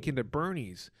weekend at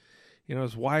Bernie's.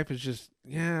 His wife is just,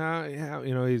 he's, now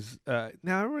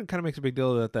everyone kind of makes a big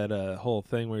deal about that whole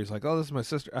thing where he's like, oh, this is my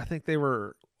sister. I think they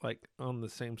were like on the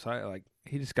same side. Like,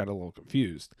 he just got a little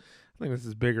confused. I think this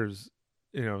is bigger as,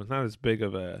 it's not as big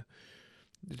of a,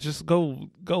 just go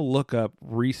look up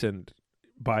recent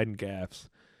Biden gaffes.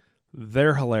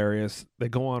 They're hilarious. They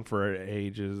go on for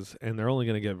ages, and they're only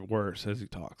going to get worse as he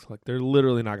talks. Like, they're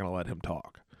literally not going to let him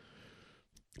talk.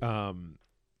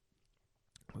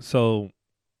 So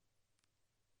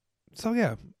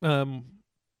yeah,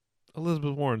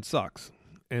 Elizabeth Warren sucks.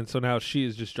 And so now she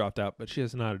has just dropped out, but she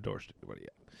has not endorsed anybody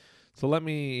yet. So let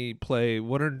me play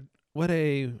what a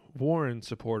Warren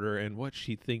supporter and what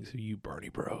she thinks of you Bernie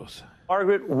bros.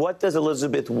 Margaret, what does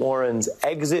Elizabeth Warren's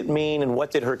exit mean, and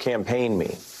what did her campaign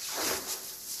mean?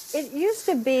 It used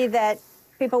to be that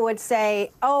people would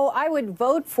say, oh, I would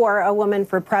vote for a woman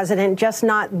for president, just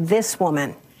not this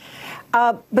woman.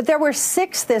 But there were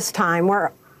 6 this time.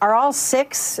 Are all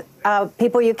 6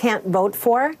 people you can't vote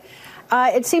for?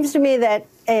 It seems to me that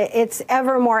it's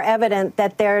ever more evident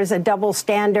that there's a double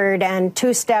standard and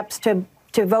 2 steps to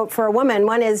vote for a woman.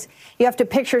 One is you have to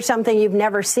picture something you've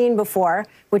never seen before,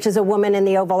 which is a woman in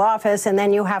the Oval Office, and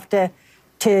then you have to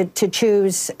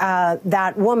choose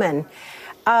that woman.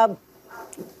 On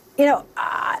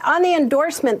the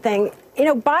endorsement thing,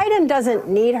 Biden doesn't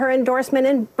need her endorsement,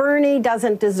 and Bernie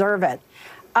doesn't deserve it.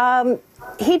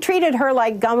 He treated her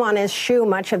like gum on his shoe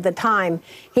much of the time.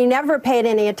 He never paid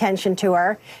any attention to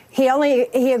her. He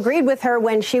agreed with her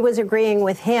when she was agreeing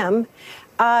with him.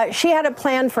 She had a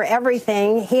plan for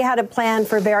everything. He had a plan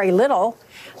for very little.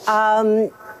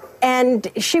 And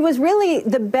she was really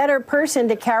the better person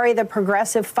to carry the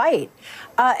progressive fight,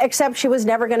 except she was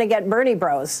never going to get Bernie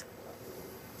bros.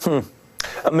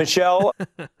 Michelle?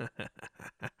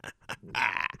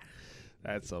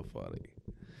 That's so funny.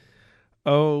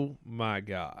 Oh, my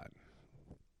God.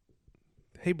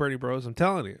 Hey, Bernie bros, I'm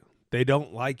telling you, they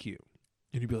don't like you.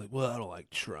 And you'd be like, well, I don't like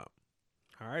Trump.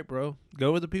 All right, bro.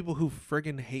 Go with the people who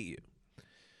friggin' hate you.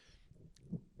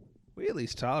 We at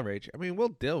least tolerate you. I mean, we'll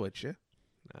deal with you.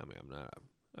 I mean,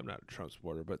 I'm not a Trump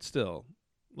supporter, but still,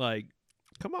 like,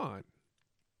 come on.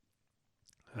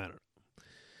 I don't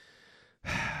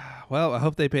know. Well, I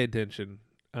hope they pay attention.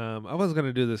 I was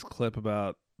gonna do this clip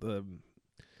about the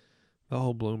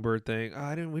whole Bloomberg thing.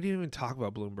 We didn't even talk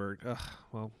about Bloomberg.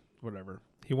 Well, whatever.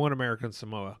 He won American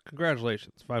Samoa.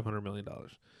 Congratulations, $500 million.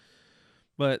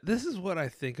 But this is what I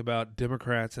think about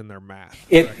Democrats and their math.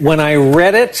 When I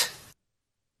read it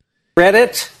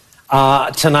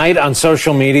tonight on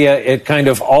social media, it kind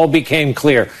of all became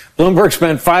clear. Bloomberg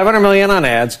spent $500 million on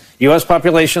ads. U.S.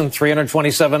 population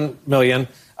 327 million.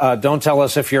 Don't tell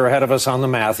us if you're ahead of us on the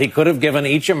math. He could have given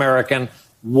each American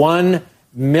 $1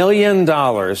 million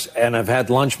and have had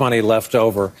lunch money left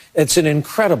over. It's an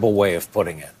incredible way of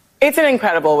putting it. It's an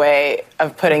incredible way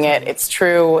of putting it. It's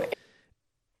true.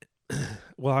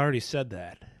 Well, I already said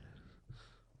that.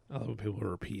 Other people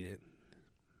repeat it.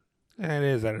 That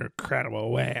is an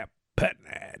incredible way of putting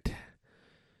it.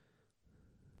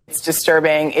 It's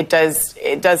disturbing. It does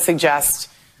suggest,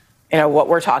 what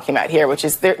we're talking about here, which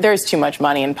is there's too much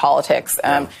money in politics.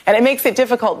 And it makes it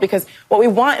difficult because what we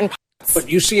want in politics.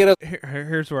 But you see it.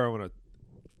 Here's where I want to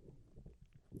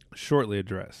shortly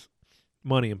address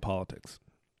money in politics.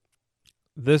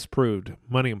 This proved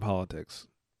money in politics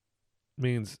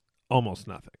means almost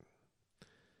nothing.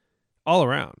 All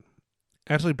around.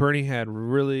 Actually, Bernie had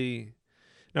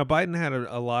now Biden had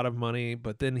a lot of money,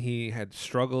 but then he had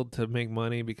struggled to make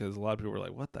money because a lot of people were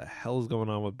like, what the hell is going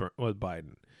on with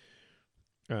Biden?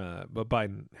 But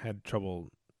Biden had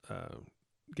trouble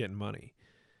getting money.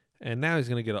 And now he's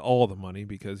going to get all the money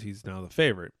because he's now the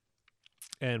favorite.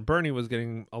 And Bernie was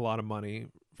getting a lot of money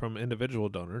from individual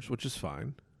donors, which is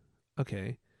fine.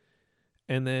 Okay.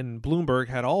 And then Bloomberg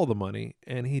had all the money,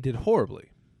 and he did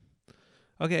horribly.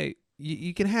 Okay,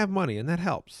 you can have money, and that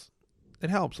helps. It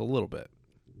helps a little bit.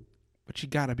 But you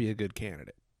got to be a good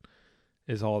candidate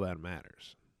is all that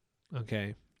matters.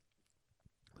 Okay?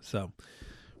 So,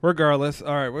 regardless,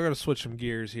 all right, we're going to switch some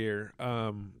gears here.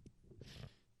 And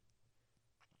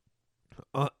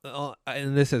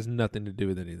this has nothing to do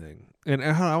with anything. And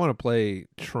I want to play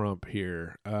Trump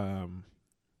here. And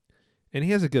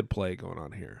he has a good play going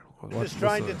on here. Just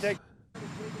trying to take.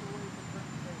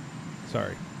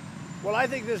 Sorry. Well, I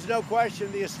think there's no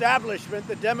question the establishment,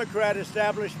 the Democrat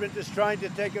establishment, is trying to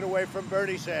take it away from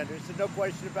Bernie Sanders. There's no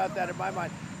question about that in my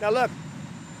mind. Now, look,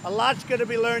 a lot's going to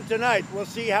be learned tonight. We'll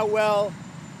see how well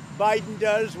Biden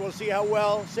does. We'll see how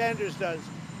well Sanders does.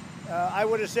 I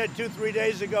would have said 2-3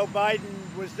 days ago Biden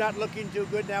was not looking too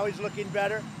good. Now he's looking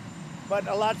better. But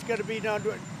a lot's going to be done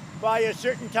by a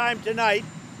certain time tonight.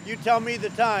 You tell me the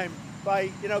time. By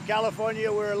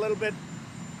California, we're a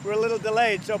little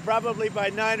delayed. So probably by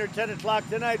 9 or 10 o'clock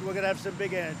tonight, we're going to have some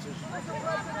big answers.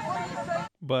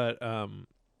 But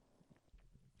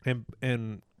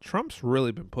and Trump's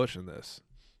really been pushing this.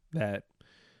 That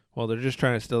they're just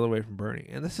trying to steal away from Bernie,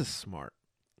 and this is smart.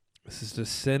 This is to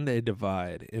send a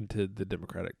divide into the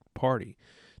Democratic Party,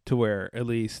 to where at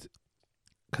least,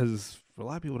 because a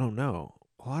lot of people don't know,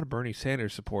 a lot of Bernie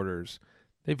Sanders supporters,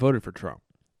 they voted for Trump.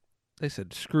 They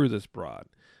said, screw this broad.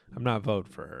 I'm not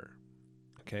voting for her.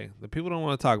 Okay? The people don't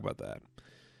want to talk about that.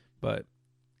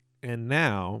 And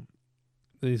now,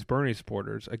 these Bernie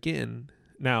supporters, again,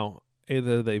 now,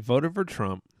 either they voted for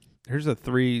Trump. Here's the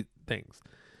three things.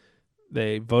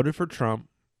 They voted for Trump,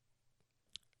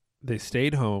 they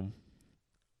stayed home,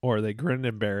 or they grinned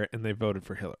and bear it, and they voted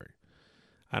for Hillary.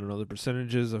 I don't know the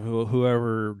percentages of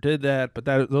whoever did that, but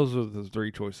those are the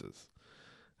three choices.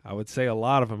 I would say a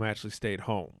lot of them actually stayed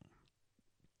home.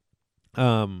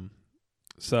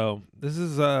 So this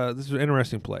is an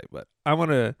interesting play, but I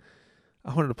wanted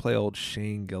to play old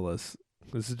Shane Gillis.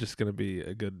 This is just going to be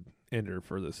a good ender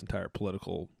for this entire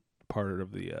political part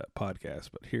of the podcast,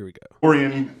 but here we go.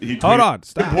 Hold on,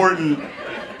 stop.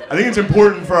 I think it's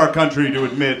important for our country to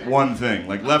admit one thing,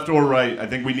 like left or right. I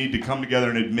think we need to come together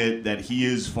and admit that he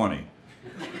is funny,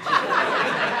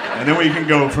 and then we can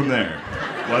go from there,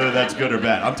 whether that's good or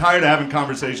bad. I'm tired of having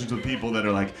conversations with people that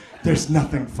are like, "There's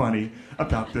nothing funny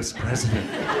about this president."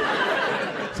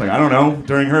 It's like, I don't know.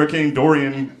 During Hurricane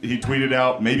Dorian, he tweeted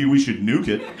out, "Maybe we should nuke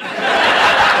it."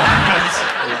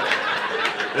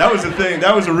 That was a thing.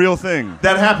 That was a real thing.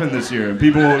 That happened this year.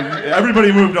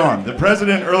 Everybody moved on. The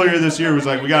president earlier this year was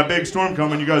like, "We got a big storm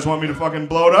coming. You guys want me to fucking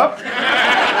blow it up?"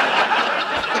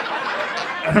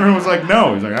 And everyone was like,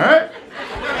 "No." He's like, "All right.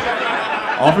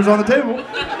 Offers on the table."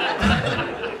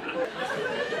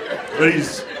 But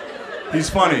he's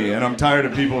funny, and I'm tired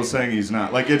of people saying he's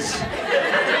not. Like,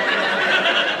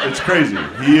 It's crazy.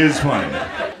 He is funny.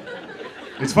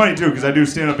 It's funny too because I do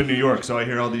stand up in New York, so I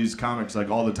hear all these comics like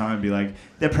all the time be like,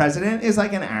 "The president is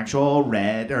like an actual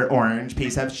red or orange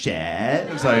piece of shit."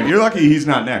 It's like, you're lucky he's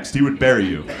not next. He would bury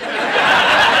you.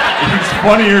 He's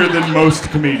funnier than most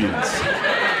comedians.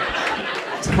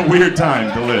 It's a weird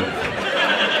time to live.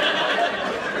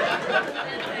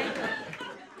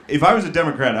 If I was a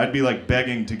Democrat, I'd be like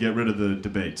begging to get rid of the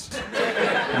debates.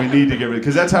 We need to get rid,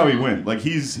 because that's how he wins. Like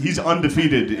he's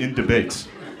undefeated in debates.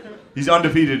 He's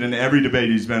undefeated in every debate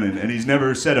he's been in, and he's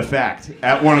never said a fact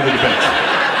at one of the debates.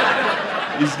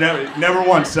 He's never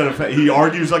once said a fact. He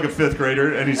argues like a fifth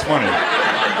grader, and he's funny.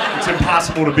 It's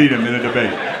impossible to beat him in a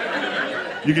debate.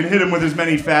 You can hit him with as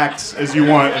many facts as you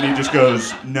want, and he just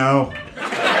goes, no.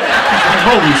 Like,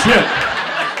 holy shit.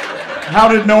 How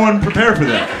did no one prepare for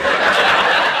that?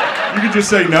 You could just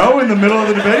say no in the middle of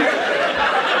the debate?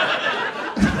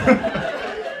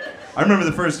 I remember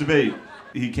the first debate.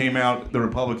 He came out, the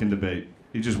Republican debate.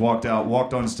 He just walked out,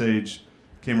 walked on stage,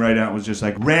 came right out, and was just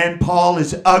like, Rand Paul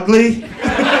is ugly.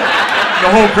 The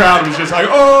whole crowd was just like,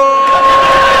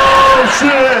 oh,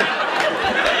 shit.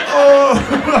 Oh.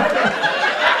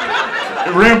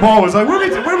 And Rand Paul was like, what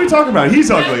are we talking about? He's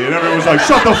ugly. And everyone was like,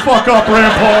 shut the fuck up,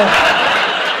 Rand Paul.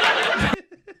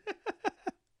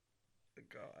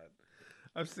 God.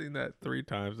 I've seen that 3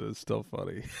 times and it's still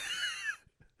funny.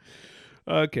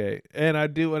 Okay, and I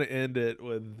do want to end it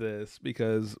with this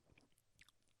because,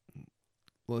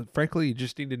 well, frankly, you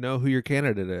just need to know who your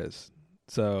candidate is.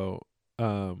 So,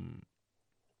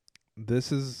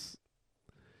 this is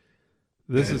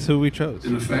who we chose.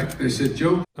 In effect, they said,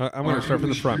 Joe, I'm going to start from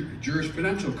the front.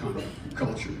 Jurisprudential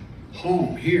culture,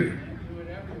 home here.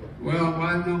 Well,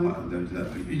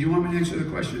 you want me to answer the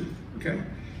question? Okay.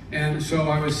 And so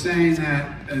I was saying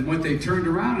that, and what they turned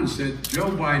around and said, Joe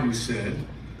Biden said.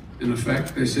 In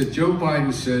effect, they said Joe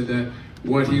Biden said that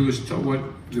what the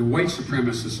white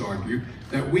supremacists argue,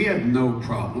 that we have no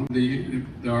problem.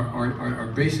 Our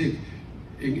basic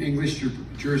English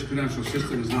jurisprudential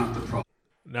system is not the problem.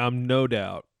 Now, no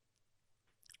doubt,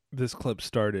 this clip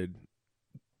started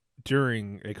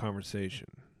during a conversation,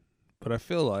 but I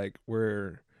feel like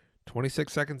we're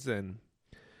 26 seconds in.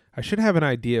 I should have an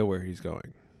idea where he's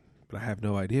going, but I have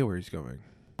no idea where he's going.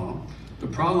 The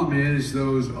problem is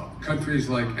those countries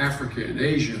like Africa and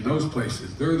Asia and those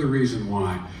places, they're the reason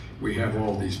why we have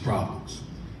all these problems.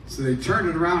 So they turned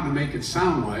it around to make it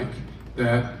sound like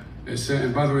that,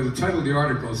 and by the way, the title of the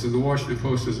article is in the Washington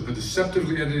Post, is a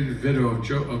deceptively edited video of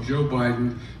Joe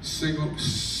Biden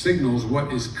signals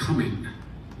what is coming.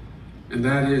 And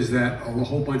that is that a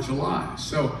whole bunch of lies.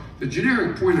 So the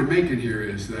generic point I'm making here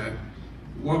is that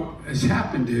what has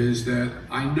happened is that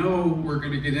I know we're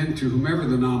going to get into whomever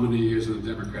the nominee is of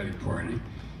the Democratic Party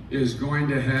is going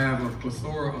to have a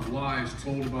plethora of lies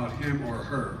told about him or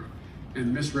her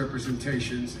and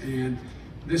misrepresentations. And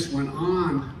this went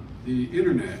on the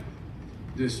internet,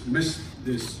 this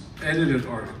edited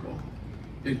article.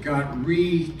 It got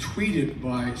retweeted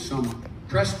by some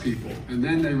press people, and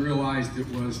then they realized it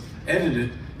was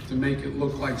edited to make it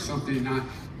look like something not.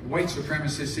 White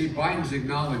supremacists, see, Biden's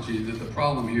acknowledging that the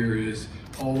problem here is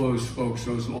all those folks,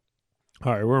 All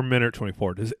right, we're a minute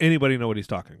 24. Does anybody know what he's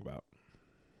talking about?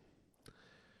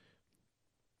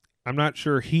 I'm not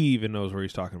sure he even knows where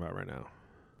he's talking about right now.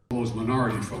 Those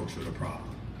minority folks are the problem.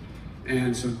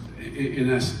 And so, in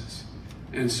essence.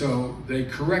 And so they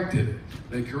corrected it.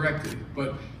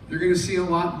 But you're going to see a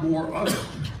lot more of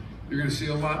it. You're going to see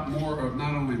a lot more of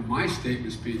not only my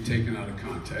statements being taken out of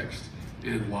context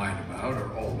and lied about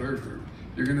or altered.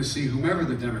 You're going to see whomever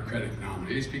the Democratic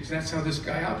nominee is, because that's how this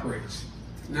guy operates.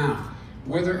 Now,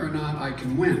 whether or not I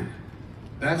can win,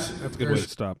 that's a good way to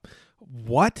stop.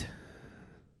 What?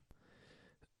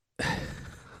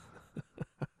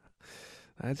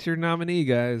 That's your nominee,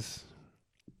 guys.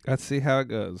 Let's see how it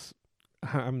goes.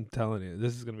 I'm telling you,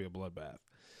 this is going to be a bloodbath.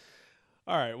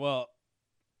 All right, well,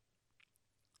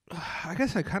 I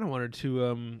guess I kind of wanted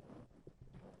to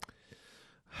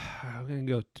I'm going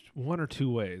to go one or two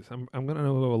ways. I'm going to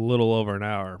go a little over an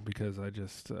hour because I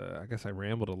just I guess I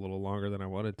rambled a little longer than I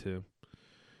wanted to.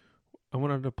 I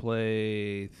wanted to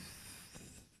play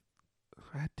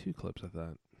I had 2 clips, I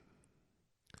thought.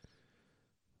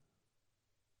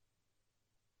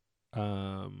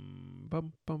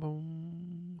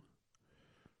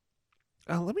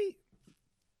 Let me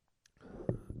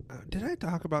did I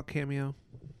talk about Cameo?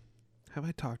 Have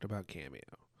I talked about Cameo?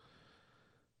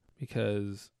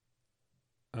 Because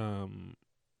and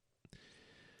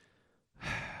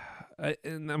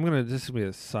I'm gonna, this will be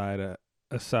a side,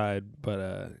 but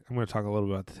I'm gonna talk a little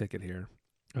bit about the ticket here.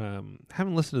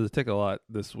 Haven't listened to the ticket a lot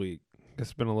this week.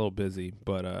 It's been a little busy,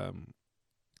 but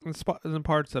the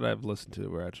parts that I've listened to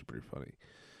were actually pretty funny.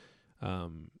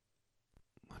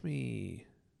 Let me.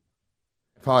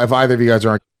 If either of you guys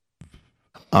are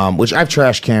on, which I've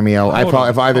trashed Cameo.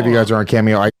 If either of you guys are on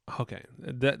Cameo, Okay,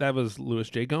 that was Louis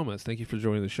J. Gomez. Thank you for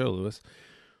joining the show, Louis.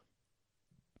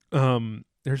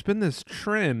 There's been this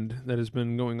trend that has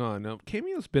been going on. Now,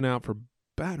 Cameo's been out for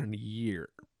about a year.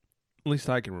 At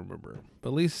least I can remember.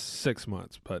 At least 6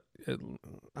 months. But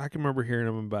I can remember hearing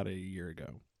him about a year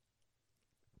ago.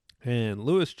 And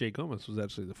Louis J. Gomez was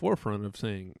actually the forefront of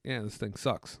saying, yeah, this thing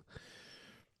sucks.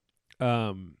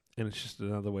 And it's just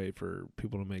another way for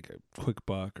people to make a quick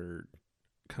buck or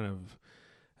kind of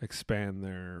expand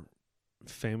their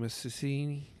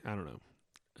famousy. I don't know.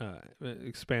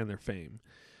 Expand their fame.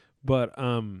 But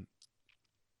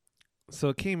so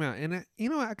it came out, and I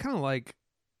kind of like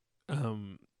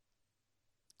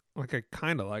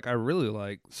I really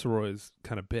like Soroy's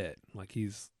kind of bit. Like,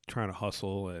 he's trying to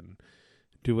hustle and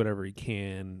do whatever he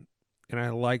can, and I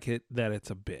like it that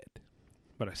it's a bit.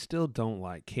 But I still don't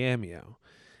like Cameo,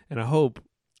 and I hope.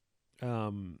 I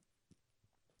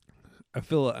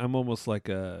feel I'm almost like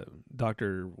a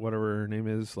Dr. whatever her name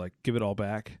is, like, give it all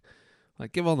back.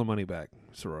 Like, give all the money back,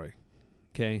 Soroy.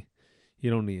 Okay? You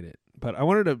don't need it. But I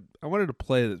wanted to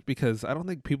play this because I don't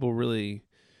think people really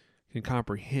can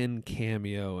comprehend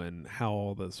Cameo and how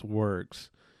all this works.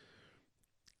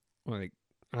 Like,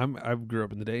 I grew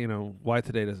up in the day, why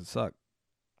today doesn't suck.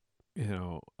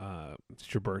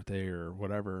 It's your birthday or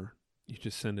whatever. You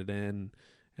just send it in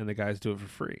and the guys do it for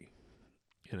free.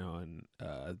 And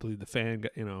I believe the fan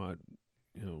got,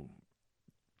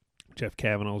 Jeff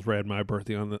Kavanaugh's read my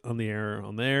birthday on the air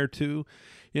on there too.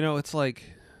 It's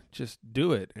like, just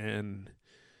do it and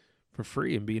for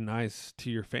free and be nice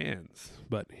to your fans.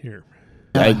 But here,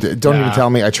 don't even tell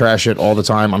me I trash it all the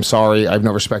time. I'm sorry. I have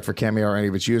no respect for Cameo or any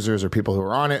of its users or people who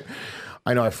are on it.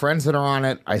 I know I have friends that are on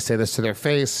it. I say this to their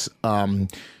face.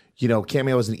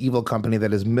 Cameo is an evil company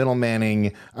that is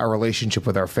middlemaning our relationship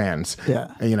with our fans.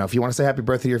 Yeah. And, if you want to say happy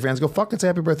birthday to your fans, go fucking say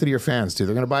happy birthday to your fans, dude.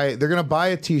 They're gonna buy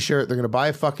a t-shirt, they're gonna buy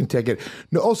a fucking ticket.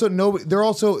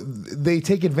 They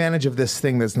take advantage of this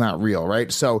thing that's not real,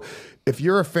 right? So if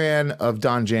you're a fan of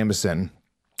Don Jameson,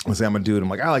 let's say I'm a dude, I'm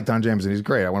like, I like Don Jameson, he's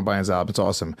great, I want to buy his album, it's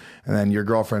awesome. And then your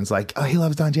girlfriend's like, oh, he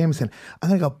loves Don Jameson, I'm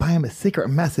gonna go buy him a secret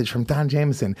message from Don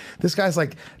Jameson. This guy's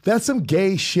like, that's some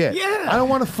gay shit. Yeah. I don't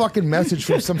want a fucking message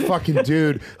from some fucking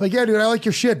dude. Like, yeah, dude, I like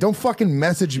your shit. Don't fucking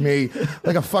message me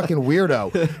like a fucking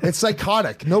weirdo. It's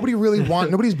psychotic.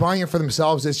 Nobody's buying it for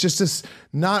themselves. It's just this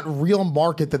not real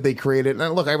market that they created.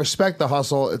 And look, I respect the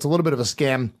hustle. It's a little bit of a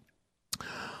scam.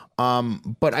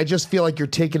 But I just feel like you're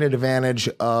taking advantage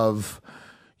of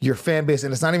your fan base,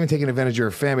 and it's not even taking advantage of your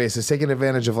fan base, it's taking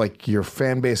advantage of like your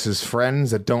fan base's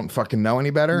friends that don't fucking know any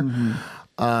better.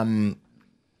 Mm-hmm.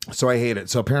 So I hate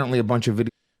it. So apparently a bunch of videos.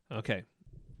 Okay.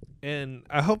 And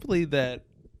hopefully that,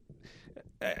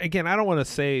 again, I didn't want to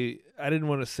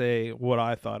say what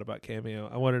I thought about Cameo.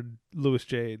 I wanted Louis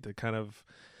J to kind of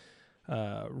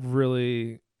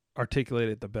really articulate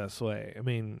it the best way. I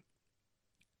mean,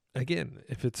 again,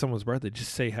 if it's someone's birthday,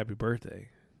 just say happy birthday.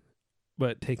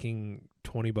 But taking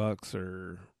 $20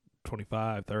 or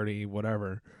 25, 30,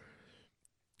 whatever,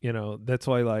 that's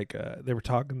why, like, they were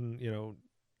talking,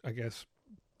 I guess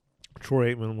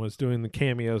Troy Aikman was doing the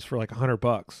cameos for like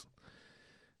 $100.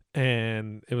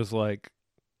 And it was like,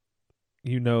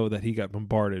 that he got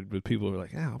bombarded with people who were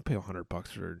like, I'll pay $100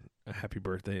 for a happy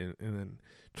birthday. And then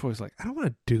Troy's like, I don't want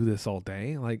to do this all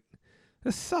day. Like,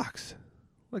 this sucks.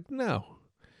 Like, no.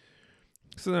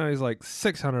 So now he's like,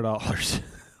 $600.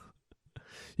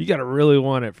 You got to really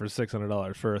want it for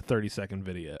 $600 for a 30-second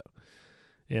video,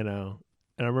 And I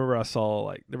remember I saw,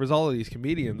 like, there was all of these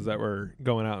comedians that were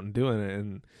going out and doing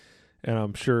it, and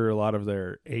I'm sure a lot of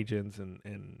their agents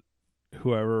and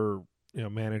whoever,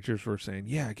 managers were saying,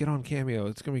 yeah, get on Cameo.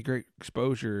 It's going to be great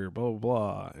exposure, blah, blah,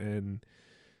 blah. And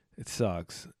it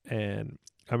sucks. And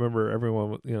I remember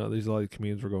everyone, these a lot of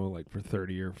comedians were going like for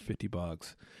 $30 or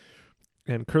 $50.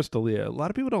 And Chris D'Elia, a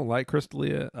lot of people don't like Chris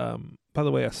D'Elia. By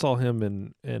the way, I saw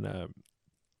him at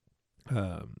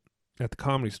the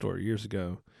Comedy Store years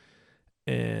ago,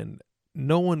 and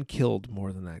no one killed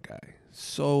more than that guy.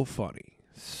 So funny,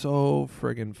 so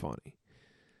friggin' funny.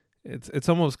 It's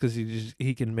almost because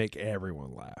he can make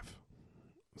everyone laugh.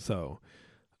 So,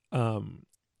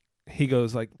 he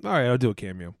goes like, all right, I'll do a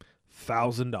cameo,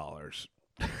 $1,000.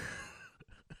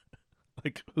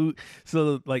 Like, who?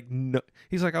 So, like, no,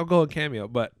 he's like, I'll go a cameo,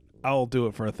 but I'll do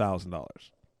it for $1,000.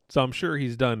 So I'm sure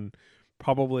he's done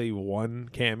probably one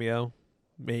cameo,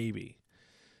 maybe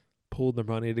pulled their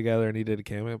money together and he did a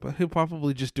cameo, but he'll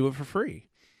probably just do it for free.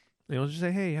 He'll just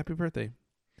say, hey, happy birthday.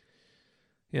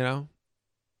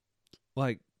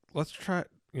 like, let's try,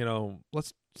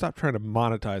 let's stop trying to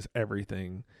monetize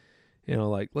everything.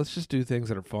 Like, let's just do things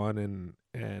that are fun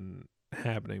and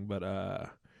happening. But other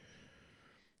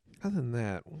than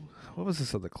that, what was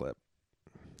this other clip?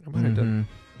 I might have done.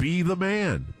 Be the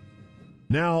man.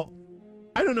 Now,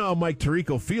 I don't know how Mike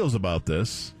Tirico feels about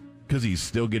this because he's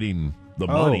still getting the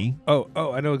money. Oh,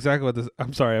 I know exactly what this.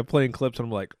 I'm sorry, I'm playing clips and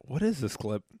I'm like, what is this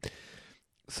clip?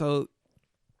 So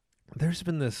there's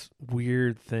been this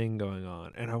weird thing going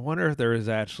on, and I wonder if there is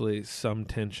actually some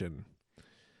tension.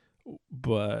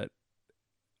 But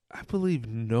I believe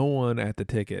no one at the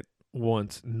ticket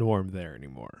wants Norm there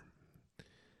anymore.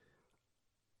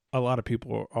 A lot of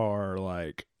people are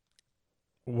like,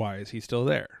 why is he still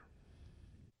there?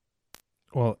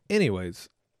 Well, anyways,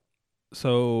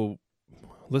 so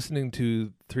listening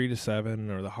to 3 to 7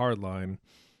 or the Hardline,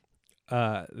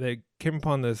 they came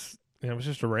upon this. It was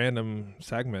just a random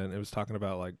segment. It was talking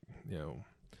about, like,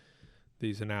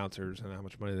 these announcers and how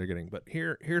much money they're getting. But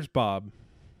here's Bob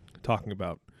talking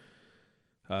about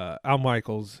Al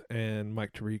Michaels and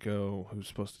Mike Tirico, who's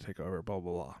supposed to take over, blah,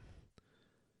 blah, blah.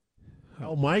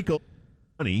 Al Michaels,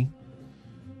 money,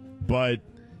 but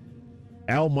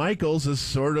Al Michaels is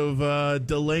sort of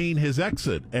delaying his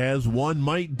exit, as one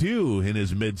might do in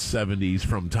his mid-70s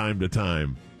from time to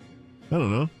time. I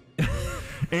don't know.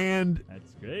 And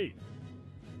that's great.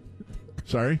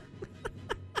 Sorry.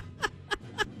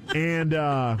 And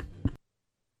I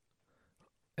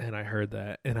heard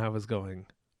that, and I was going,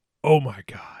 oh, my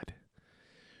God.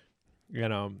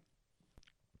 Yeah,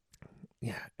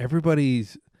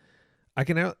 I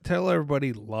can tell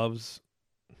everybody loves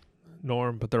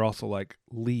Norm, but they're also like,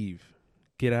 leave,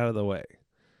 get out of the way.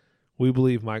 We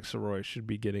believe Mike Soroy should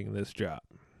be getting this job.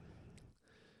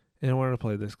 And I wanted to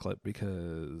play this clip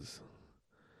because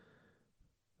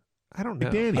I don't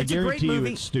know. Danny, I guarantee you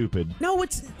it's stupid. No,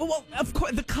 well, of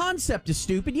course, the concept is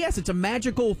stupid. Yes, it's a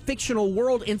magical fictional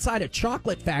world inside a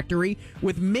chocolate factory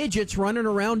with midgets running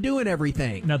around doing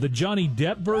everything. Now, the Johnny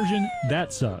Depp version,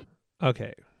 that sucked.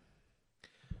 Okay.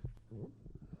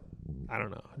 I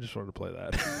don't know. I just wanted to play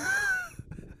that.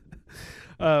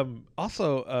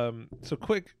 Also, so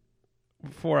quick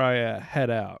before I head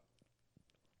out,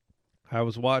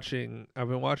 I've been watching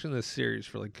this series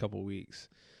for like a couple weeks.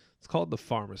 It's called The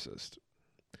Pharmacist.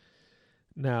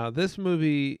 Now, this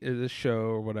movie, this show,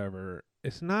 or whatever,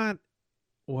 it's not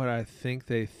what I think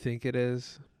they think it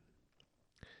is.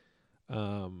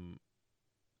 I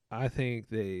think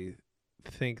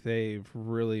they've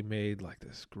really made like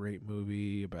this great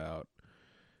movie about,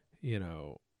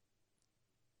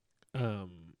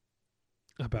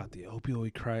 about the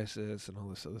opioid crisis and all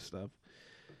this other stuff.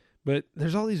 But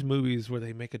there's all these movies where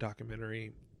they make a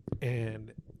documentary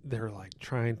and they're like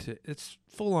it's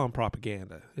full on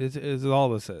propaganda. Is all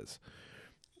this is.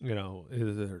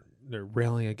 They're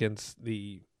railing against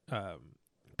the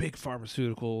big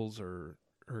pharmaceuticals or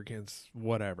against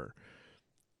whatever.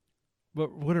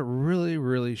 But what it really,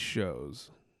 really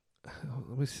shows,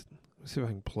 let me see if I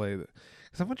can play that,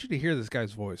 because I want you to hear this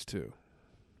guy's voice too.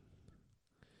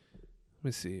 Let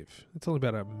me see if it's only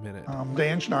about a minute. I'm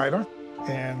Dan Schneider,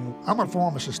 and I'm a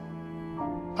pharmacist.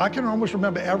 I can almost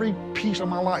remember every piece of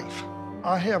my life.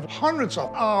 I have hundreds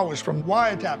of hours from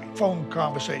wiretapping phone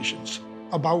conversations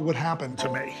about what happened to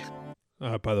me.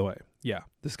 By the way, yeah,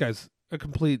 this guy's a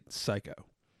complete psycho.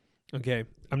 Okay,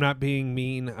 I'm not being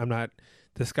mean.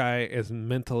 This guy is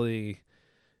mentally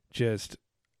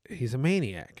he's a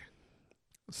maniac.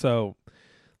 So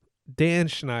Dan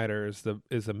Schneider is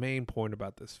the main point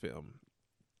about this film.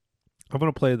 I'm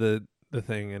going to play the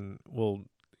thing, and we'll,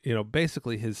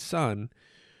 basically his son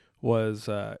was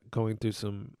going through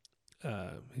some,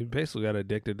 he basically got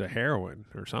addicted to heroin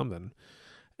or something.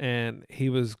 And he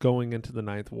was going into the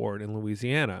Ninth Ward in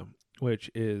Louisiana, which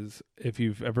is, if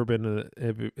you've ever been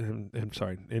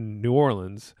in New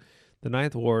Orleans, the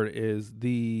Ninth Ward is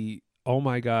the, oh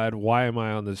my God, why am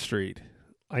I on the street?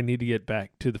 I need to get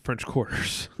back to the French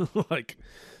Quarters. Like,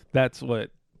 that's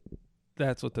what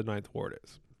the Ninth Ward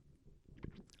is.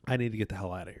 I need to get the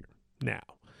hell out of here now.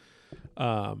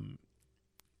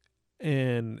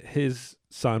 And his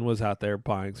son was out there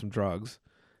buying some drugs,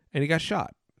 and he got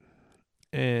shot.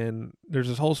 And there's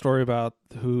this whole story about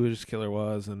who his killer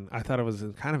was, and I thought it was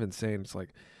kind of insane. It's like,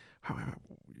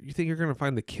 you think you're going to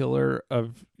find the killer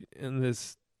in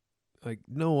this, like,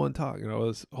 no one talking,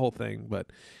 this whole thing. But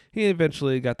he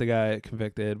eventually got the guy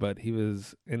convicted, but he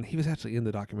was actually in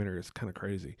the documentary. It's kind of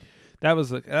crazy. That was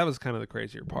kind of the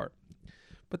crazier part.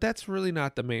 But that's really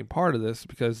not the main part of this,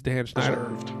 because Dan Schneider,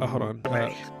 hold on.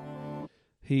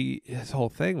 His whole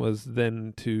thing was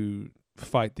then to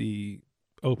fight the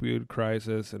opioid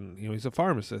crisis, and he's a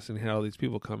pharmacist, and he had all these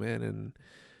people come in, and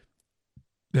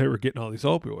they were getting all these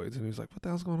opioids, and he was like, "What the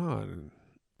hell's going on?" And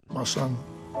My son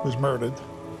was murdered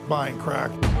buying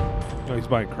crack. no, he's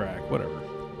buying crack, whatever.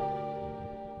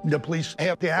 The police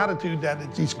have the attitude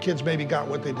that these kids maybe got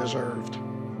what they deserved.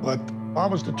 But I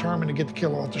was determined to get the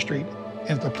killer off the street.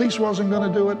 And if the police wasn't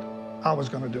going to do it, I was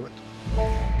going to do it.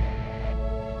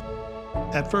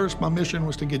 At first, my mission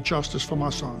was to get justice for my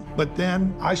son. But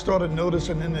then I started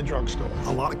noticing in the drugstore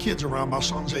a lot of kids around my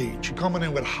son's age coming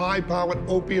in with high-powered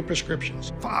opiate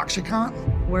prescriptions for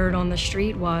OxyContin. Word on the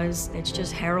street was it's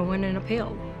just heroin and a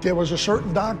pill. There was a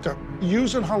certain doctor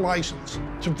using her license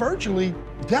to virtually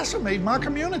decimate my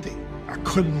community. I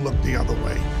couldn't look the other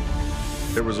way.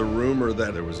 There was a rumor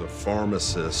that there was a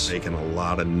pharmacist making a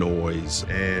lot of noise,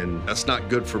 and that's not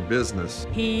good for business.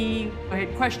 He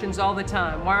had questions all the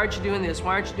time. Why aren't you doing this?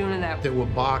 Why aren't you doing that? There were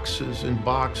boxes and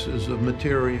boxes of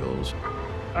materials.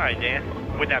 All right, Dan.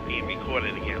 We're not being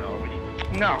recorded again, are we?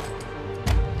 No.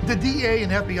 The DA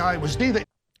and FBI was neither.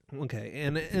 Okay,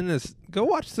 and in this, go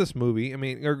watch this movie. I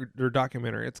mean, or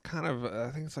documentary. It's kind of,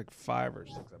 I think it's like 5 or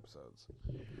 6 episodes.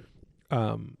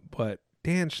 But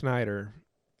Dan Schneider,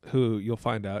 who you'll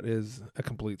find out is a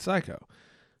complete psycho.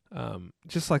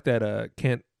 Just like that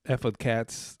Can't Fuck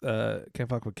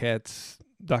with Cats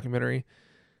documentary.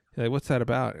 You're like, what's that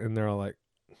about? And they're all like,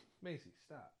 Macy,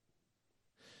 stop.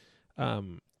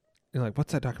 You're like,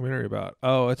 what's that documentary about?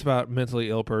 Oh, it's about mentally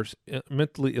ill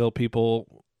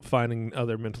people finding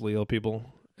other mentally ill people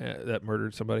that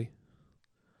murdered somebody.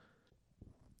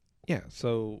 Yeah,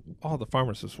 so all the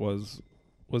pharmacist was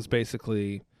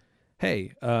basically,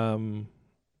 hey,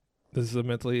 this is a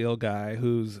mentally ill guy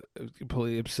who's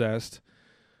completely obsessed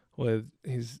with,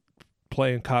 he's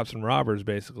playing cops and robbers,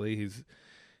 basically.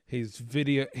 He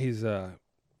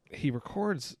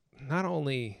records not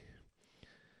only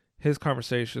his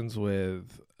conversations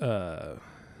with,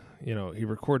 he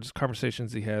records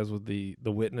conversations he has with the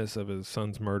witness of his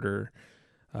son's murder,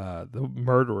 the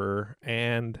murderer,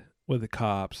 and with the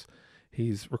cops.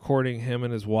 He's recording him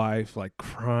and his wife like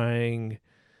crying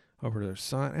over their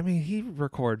son. I mean, he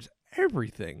records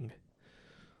everything.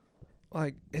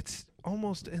 Like, it's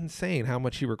almost insane how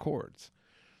much he records.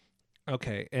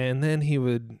 Okay, and then he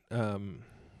would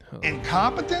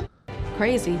incompetent?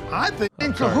 Crazy. I think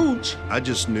in cahoots. I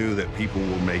just knew that people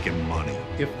were making money.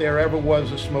 If there ever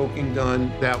was a smoking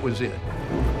gun, that was it.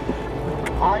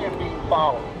 I am being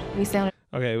followed. We sounded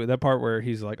okay, that part where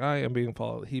he's like, I am being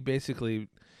followed. He basically,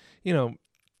 was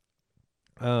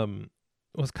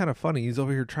kind of funny. He's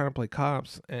over here trying to play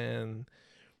cops, and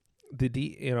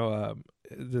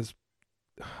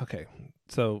okay,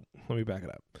 so let me back it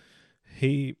up.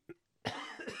 He,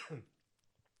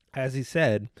 as he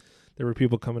said, there were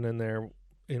people coming in there,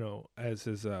 as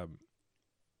his,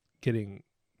 getting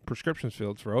prescriptions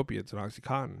filled for opiates and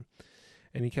OxyContin,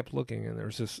 and he kept looking, and there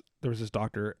was this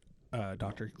doctor,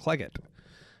 Dr. Cleggett,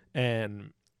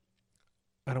 and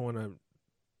I don't want to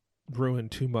ruin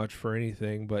too much for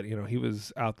anything, but he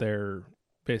was out there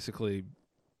basically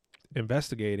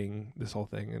investigating this whole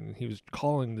thing, and he was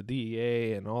calling the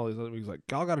DEA and all these other. He was like,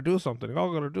 "Y'all got to do something.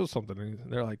 Y'all got to do something."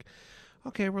 And they're like,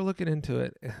 "Okay, we're looking into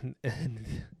it."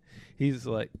 And he's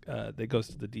like, they goes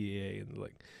to the DEA and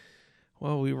like,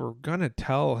 "Well, we were gonna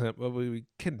tell him, but we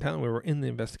couldn't tell him. We were in the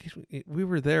investigation. We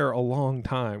were there a long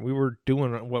time. We were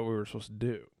doing what we were supposed to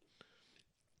do."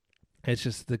 It's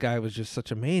just the guy was just such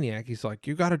a maniac. He's like,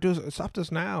 "You got to stop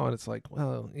this now." And it's like,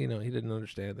 well, he didn't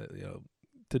understand that,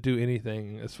 to do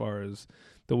anything as far as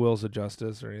the wheels of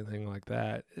justice or anything like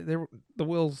that. The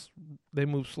wheels, they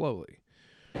move slowly.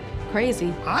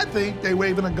 crazy. I think they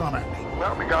waving a gun at me.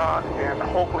 Let me God, and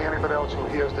hopefully anybody else who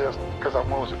hears this, because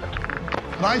I'm losing it.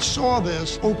 But I saw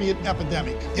this opiate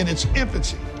epidemic in its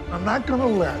infancy. I'm not going to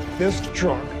let this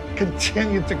drug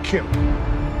continue to kill.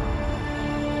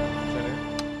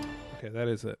 Okay, that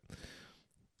is it.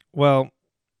 Well,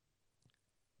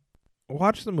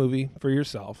 watch the movie for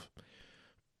yourself.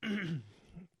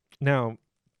 Now,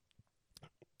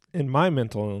 in my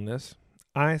mental illness,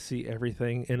 I see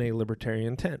everything in a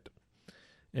libertarian tent,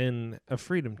 in a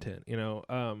freedom tent,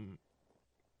 and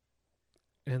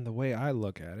the way I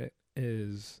look at it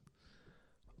is,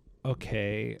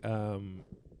 okay,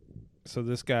 so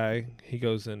this guy, he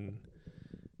goes and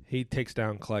he takes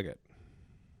down Cleggett.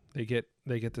 They get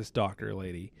this doctor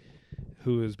lady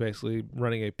who is basically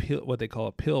running a pill, what they call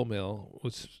a pill mill,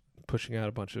 was pushing out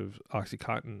a bunch of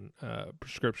OxyContin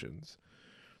prescriptions,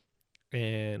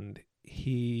 and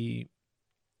they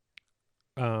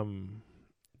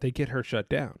get her shut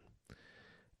down.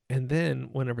 And then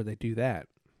whenever they do that,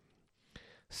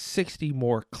 60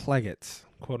 more Cleggetts,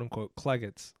 quote unquote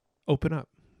Cleggetts, open up.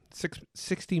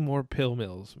 60 more pill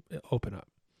mills open up.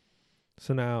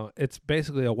 So now it's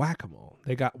basically a whack-a-mole.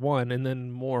 They got one and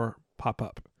then more pop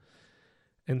up.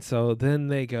 And so then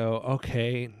they go,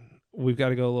 okay, we've got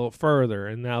to go a little further.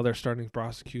 And now they're starting to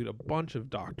prosecute a bunch of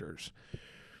doctors.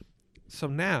 So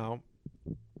now,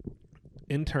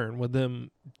 in turn, with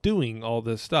them doing all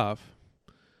this stuff,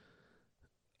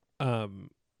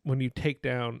 when you take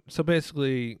down, so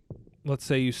basically, let's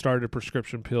say you started a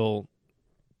prescription pill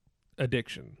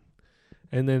addiction,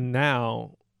 and then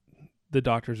now the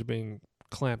doctors are being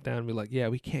clamped down and be like, yeah,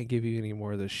 we can't give you any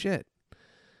more of this shit.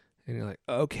 And you're like,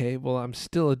 okay, well, I'm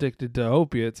still addicted to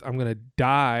opiates. I'm going to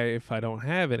die if I don't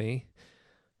have any.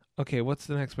 Okay, what's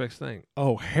the next best thing?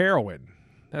 Oh, heroin.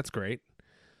 That's great.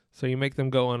 So you make them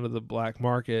go onto the black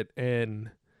market and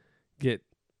get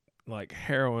like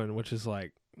heroin, which is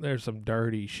like, there's some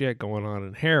dirty shit going on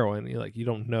in heroin. You're like, you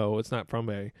don't know. It's not from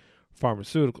a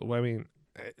pharmaceutical. I mean,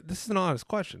 this is an honest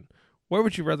question. Where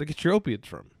would you rather get your opiates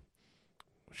from?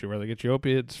 Would you rather get your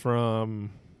opiates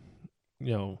from,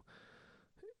 you know,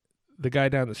 the guy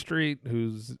down the street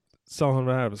who's selling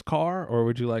it out of his car? Or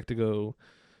would you like to go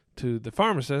to the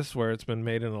pharmacist where it's been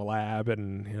made in a lab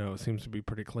and, you know, it seems to be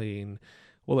pretty clean?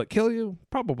 Will it kill you?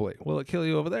 Probably. Will it kill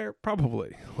you over there?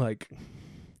 Probably. Like,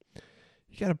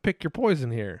 you got to pick your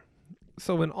poison here.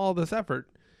 So in all this effort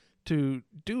to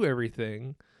do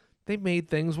everything, they made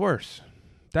things worse.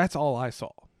 That's all I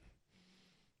saw.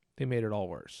 They made it all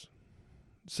worse.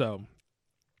 So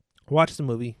watch the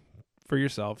movie for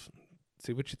yourself.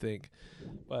 See what you think.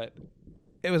 But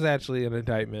it was actually an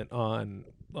indictment on,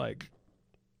 like,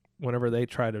 whenever they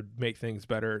try to make things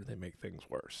better, they make things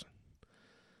worse.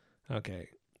 Okay.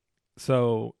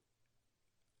 So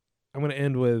I'm going to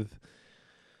end with,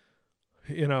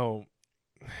 you know,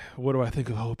 what do I think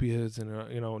of opiates?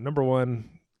 And, you know, number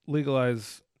one,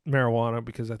 legalize marijuana,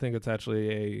 because I think it's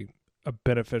actually a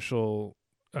beneficial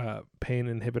pain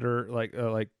inhibitor,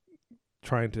 like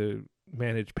trying to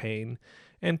manage pain.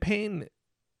 And pain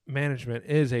management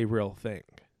is a real thing,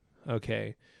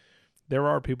 okay? There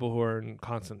are people who are in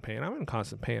constant pain. I'm in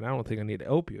constant pain. I don't think I need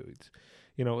opioids.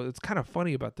 You know, it's kind of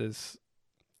funny about this,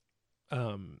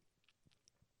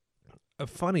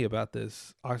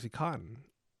 OxyContin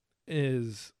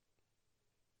is,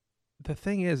 the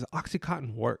thing is,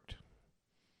 OxyContin worked.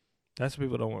 That's what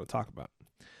people don't want to talk about.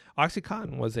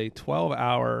 OxyContin was a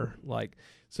 12-hour, like,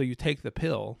 so you take the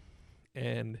pill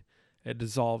and it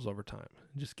dissolves over time.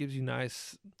 It just gives you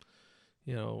nice,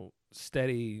 you know,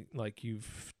 steady, like you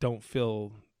don't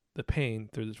feel the pain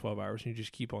through the 12 hours and you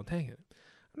just keep on taking it.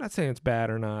 I'm not saying it's bad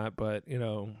or not, but, you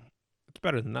know, it's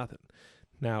better than nothing.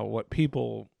 Now, what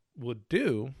people would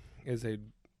do is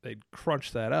they'd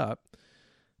crunch that up,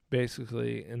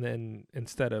 basically, and then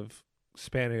instead of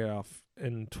spanning it off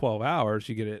in 12 hours,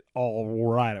 you get it all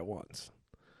right at once.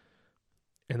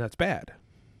 And that's bad.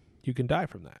 You can die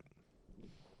from that.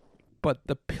 But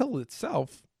the pill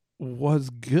itself was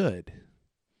good.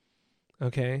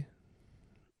 Okay?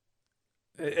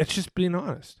 It's just being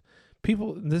honest.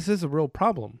 People, this is a real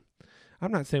problem.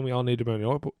 I'm not saying we all need to be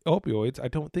on opioids. I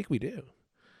don't think we do.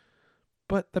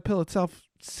 But the pill itself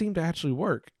seemed to actually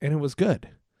work, and it was good.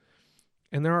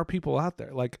 And there are people out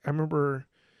there. Like, I remember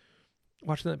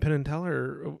watching that Penn and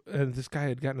Teller, and this guy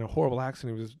had gotten in a horrible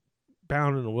accident. He was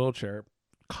bound in a wheelchair,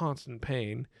 constant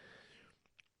pain,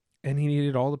 and he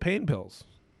needed all the pain pills.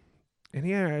 And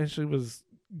he actually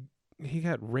he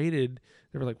got rated.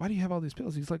 They were like, why do you have all these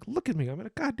pills? He's like, look at me. I'm in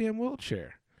a goddamn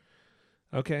wheelchair.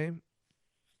 Okay?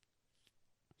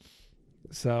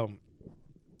 So,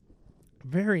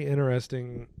 very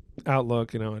interesting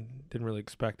outlook. You know, I didn't really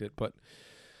expect it, but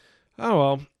oh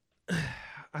well.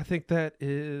 I think that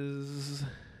is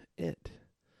it.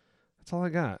 That's all I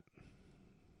got.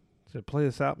 So play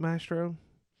this out, Maestro.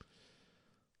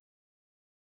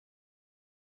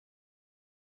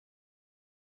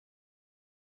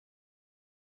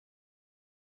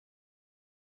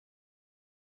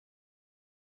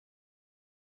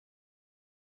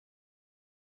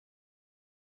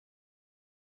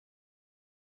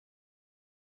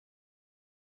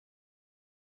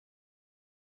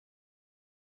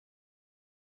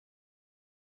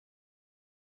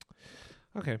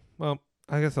 Okay, well,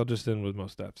 I guess I'll just end with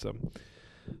most stuff. So,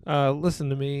 listen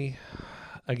to me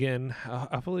again.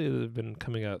 I believe they've been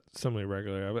coming out semi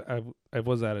regular. I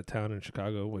was out of town in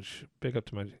Chicago, which big up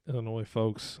to my Illinois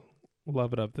folks.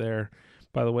 Love it up there.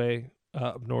 By the way,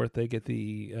 up north they get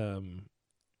the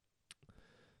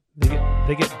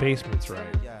they get basements right.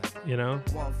 You know,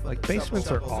 like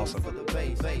basements are awesome,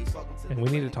 and we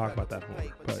need to talk about that more.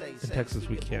 But in Texas,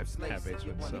 we can't have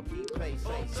basements. So,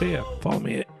 see ya. Follow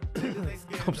me.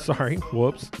 I'm sorry.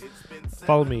 Whoops.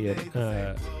 Follow me at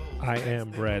I am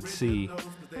Brad C.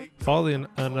 Follow the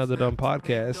Another Dumb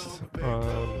Podcast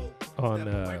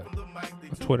on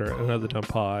Twitter, Another Dumb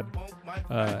Pod.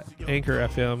 Anchor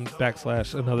FM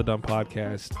 / Another Dumb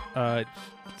Podcast.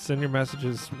 Send your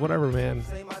messages, whatever, man.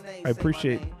 I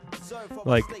appreciate.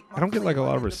 Like, I don't get like a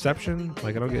lot of reception.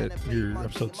 Like, I don't get your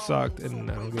episode sucked, and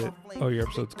I don't get your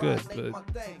episode's good. But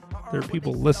there are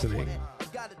people listening,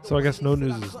 so I guess no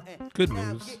news is good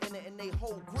news.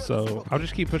 So I'll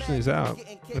just keep pushing these out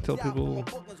until people,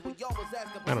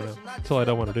 I don't know, until I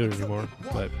don't want to do it anymore.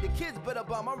 But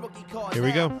here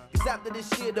we go. After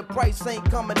this year, the price ain't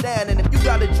coming down. And if you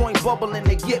got a joint bubbling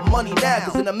to get money now,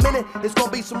 cause in a minute, it's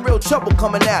gonna be some real trouble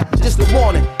coming out. Just a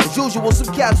warning, as usual,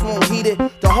 some cats won't heed it.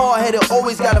 The hard-headed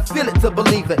always gotta feel it to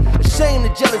believe it. A shame the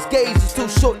jealous gaze is too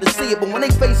short to see it. But when they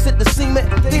face it, the cement,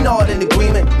 they nod in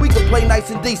agreement. We can play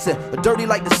nice and decent, or dirty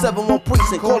like the 7-1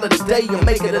 precinct. Call it a day and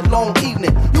make it a long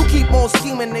evening. You keep on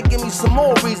scheming and give me some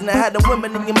more reason. I had the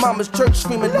women in your mama's church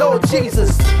screaming, Lord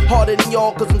Jesus. Harder than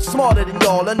y'all, cause I'm smarter than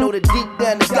y'all. I know that deep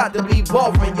down it's got to be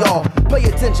bothering y'all. Pay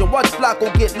attention, watch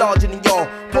Flacco get larger than y'all.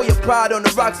 Pour your pride on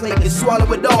the rocks, make it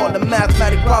swallow it all. The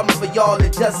mathematic problem for y'all,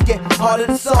 it just get harder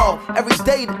to solve. Every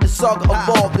day that the saga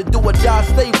evolve, the do or die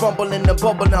stay rumbling and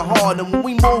bubbling hard. And when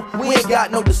we move, we ain't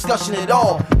got no discussion at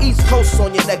all. East Coast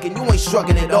on your neck and you ain't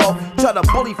shrugging it off. Try to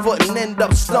bully foot and end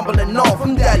up stumbling off.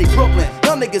 I'm Daddy Brooklyn,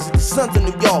 y'all niggas are the sons of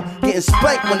New York. Getting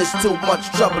spanked when it's too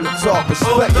much trouble to talk.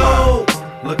 Respect. Oh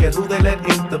no, look at who they let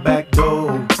in the back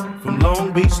door. From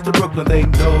Long Beach to Brooklyn, they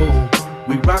know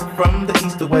we rock from the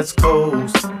east to west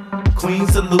coast. Queen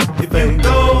salute if you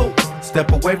know.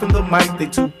 Step away from the mic, they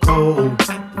too cold.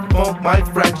 The funk might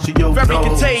fracture your Very nose.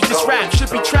 contagious rap should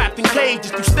be trapped in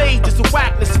cages through stages of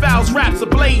whackness, fouls, raps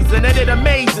ablaze, and it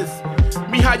amazes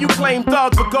me how you claim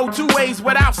thugs would go 2 ways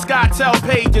without SkyTel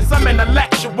pages. I'm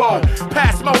intellectual,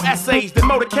 pass more essays than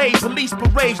motorcade police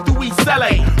parades through East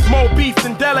LA. More beef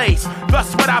than delays.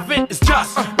 Thus what I vent is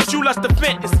just what you lust to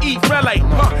vent is eat relay.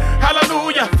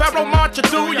 Hallelujah, Pharaoh march ya,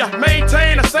 do ya.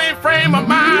 Maintain the same frame of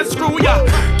mind, screw ya.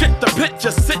 Get the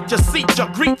picture, sit ya, seat ya,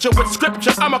 greet ya with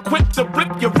scripture. I'm equipped to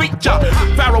rip ya, reach ya.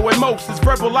 Pharaoh and Moses,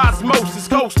 verbal osmosis,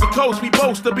 coast to coast. We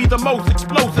boast to be the most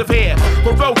explosive here.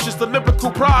 Ferocious, the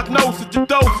lyrical prognosis. Your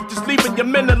dose, just leaving you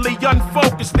mentally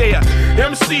unfocused there.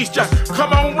 MCs just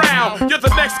come on round. You're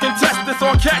the next contestant,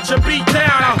 so catch a beat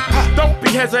down. Don't be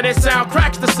hesitant, sound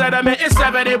cracks the sediment. It's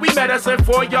evident we medicine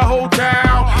for your whole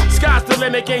town. Sky's the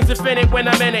limit, game's infinite when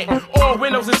I'm in it. All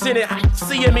windows is in it,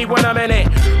 seeing me when I'm in it.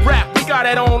 Rap, we got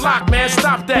it on lock, man,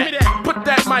 stop that. Put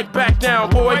that mic back down,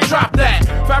 boy, drop that.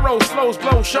 Pharaoh's flows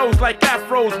blow shows like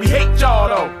afros. We hate y'all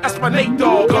though, that's my Nate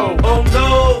Dogg. Oh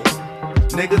no,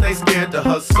 niggas ain't scared to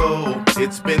hustle.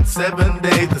 It's been 7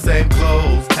 days, the same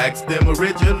clothes. Ask them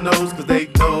originals, cause they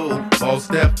know. Small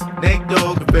step, Nate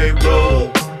Dogg, and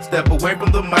Pharaoh. Step away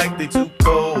from the mic, they too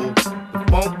cold. The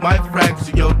funk might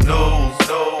fracture your nose.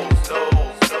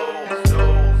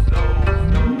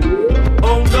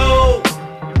 Oh no,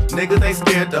 niggas ain't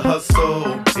scared to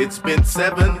hustle. It's been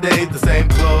 7 days, the same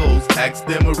clothes. Ask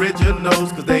them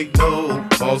originals, cause they know.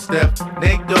 Small step,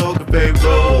 Nate Dogg, and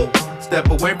Pharaoh. Step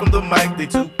away from the mic, they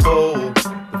too cold.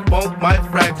 The funk might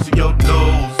fracture your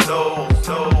nose.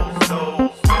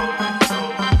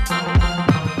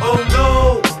 Oh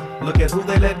no, look at who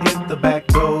they let in the back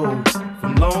door.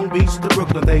 From Long Beach to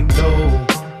Brooklyn, they know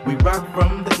we rock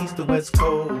from the east to west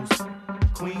coast.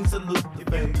 Queen salute if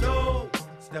they know.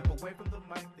 Step away from the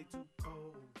mic, they too